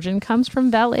profit margin comes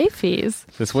from valet fees.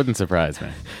 This wouldn't surprise me.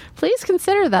 Please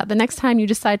consider that the next time you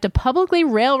decide to publicly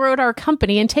railroad our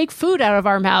company and take food out of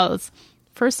our mouths.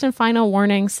 First and final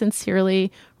warning, sincerely,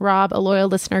 Rob, a loyal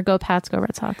listener. Go Pats, go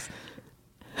Red Sox.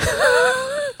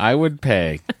 I would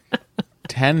pay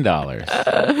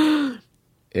 $10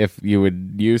 if you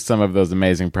would use some of those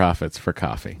amazing profits for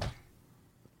coffee.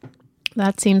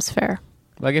 That seems fair.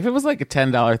 Like if it was like a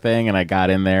 $10 thing and I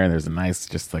got in there and there's a nice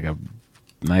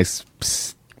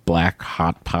black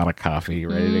hot pot of coffee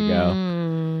ready to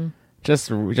go. Just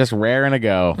raring to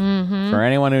go for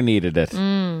anyone who needed it.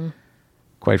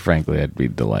 Quite frankly, I'd be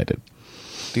delighted.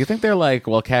 Do you think they're like,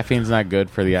 well, caffeine's not good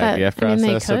for the IVF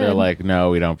process, so they're like, no,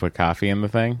 we don't put coffee in the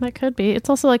thing? That could be. It's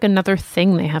also like another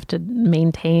thing they have to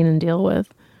maintain and deal with.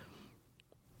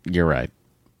 You're right.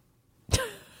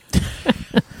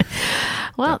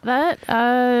 Well, that...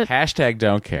 Hashtag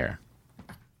don't care.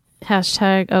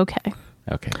 Hashtag okay.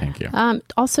 Okay, thank you.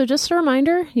 Also, just a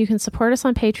reminder, you can support us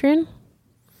on Patreon.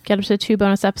 Get up to 2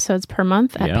 bonus episodes per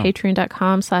month at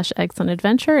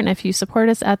patreon.com/eggsonadventure. And if you support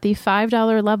us at the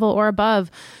 $5 level or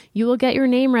above, you will get your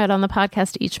name read on the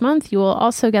podcast each month. You will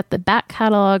also get the back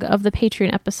catalog of the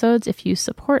Patreon episodes if you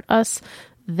support us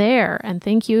there. And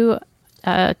thank you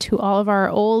to all of our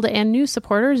old and new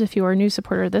supporters. If you are a new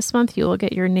supporter this month, you will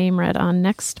get your name read on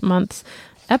next month's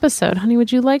episode. Honey,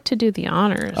 would you like to do the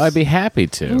honors? I'd be happy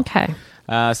to. Okay.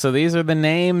 So these are the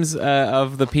names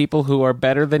of the people who are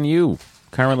better than you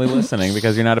currently listening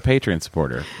because you're not a Patreon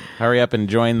supporter. Hurry up and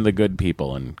join the good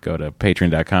people and go to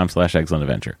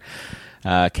patreon.com/eggsonadventure.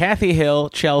 Kathy Hill,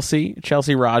 Chelsea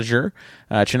Roger,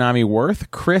 Chinami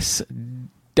Worth, Chris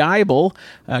Dybel,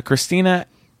 Christina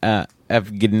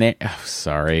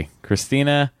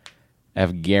Christina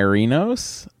Avgarino.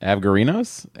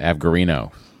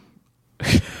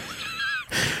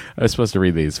 I was supposed to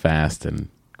read these fast, and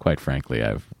quite frankly,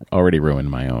 I've already ruined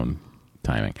my own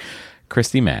timing.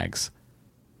 Christy Maggs,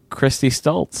 Christy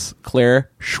Stoltz, Claire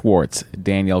Schwartz,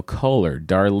 Danielle Kohler,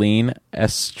 Darlene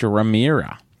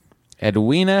Estramira,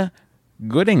 Edwina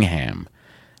Goodingham,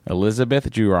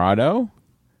 Elizabeth Jurado,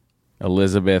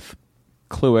 Elizabeth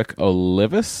Kluick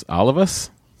Olivas.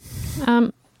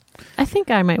 I think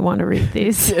I might want to read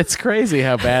these. It's crazy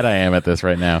how bad I am at this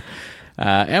right now.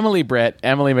 Emily Brett,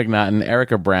 Emily McNaughton,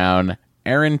 Erica Brown,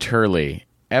 Erin Turley,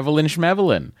 Evelyn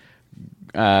Schmevelin,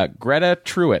 Greta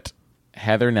Truitt,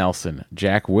 Heather Nelson,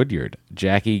 Jack Woodyard,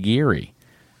 Jackie Geary.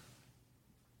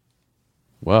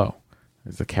 Whoa,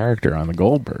 there's a character on the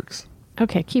Goldbergs.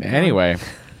 Okay, keep going. Anyway,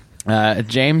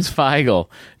 James Feigl,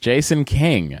 Jason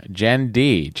King, Jen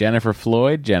D, Jennifer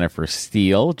Floyd, Jennifer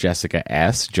Steele, Jessica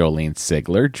S, Jolene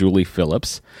Sigler, Julie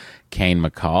Phillips, Kane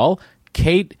McCall,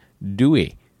 Kate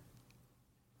Dewey,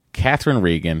 Catherine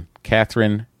Regan,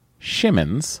 Catherine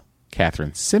Shimmons,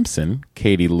 Catherine Simpson,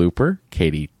 Katie Looper,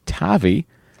 Katie Tavi,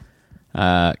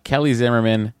 Kelly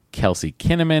Zimmerman, Kelsey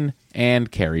Kinnaman,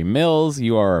 and Carrie Mills.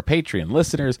 You are our Patreon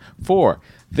listeners for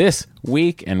this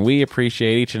week, and we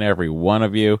appreciate each and every one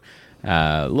of you.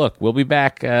 Look, we'll be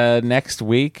back next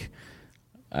week.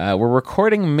 We're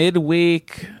recording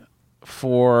midweek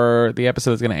for the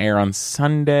episode that's going to air on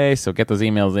Sunday, so get those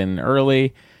emails in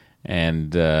early,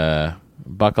 and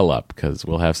buckle up, because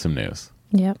we'll have some news.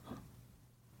 Yep.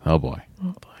 Oh, boy.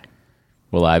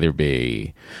 We'll either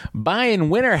be buying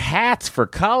winter hats for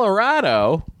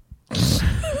Colorado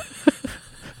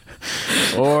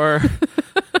or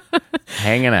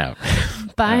hanging out.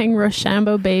 Buying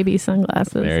Rochambeau baby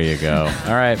sunglasses. There you go.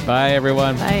 All right. Bye,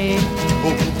 everyone. Bye.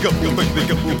 Go, baby,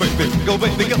 go, baby, go, baby, go,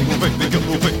 baby, go, baby,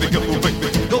 go, baby, go,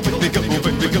 baby, go, baby,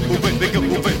 go, baby, go,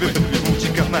 baby, won't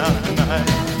you come out tonight?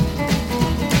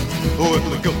 Oh,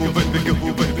 go, baby, go,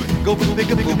 baby, go, baby, go, baby,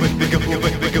 go, baby,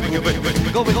 go,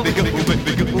 baby, go, baby, go,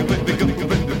 baby, go, baby.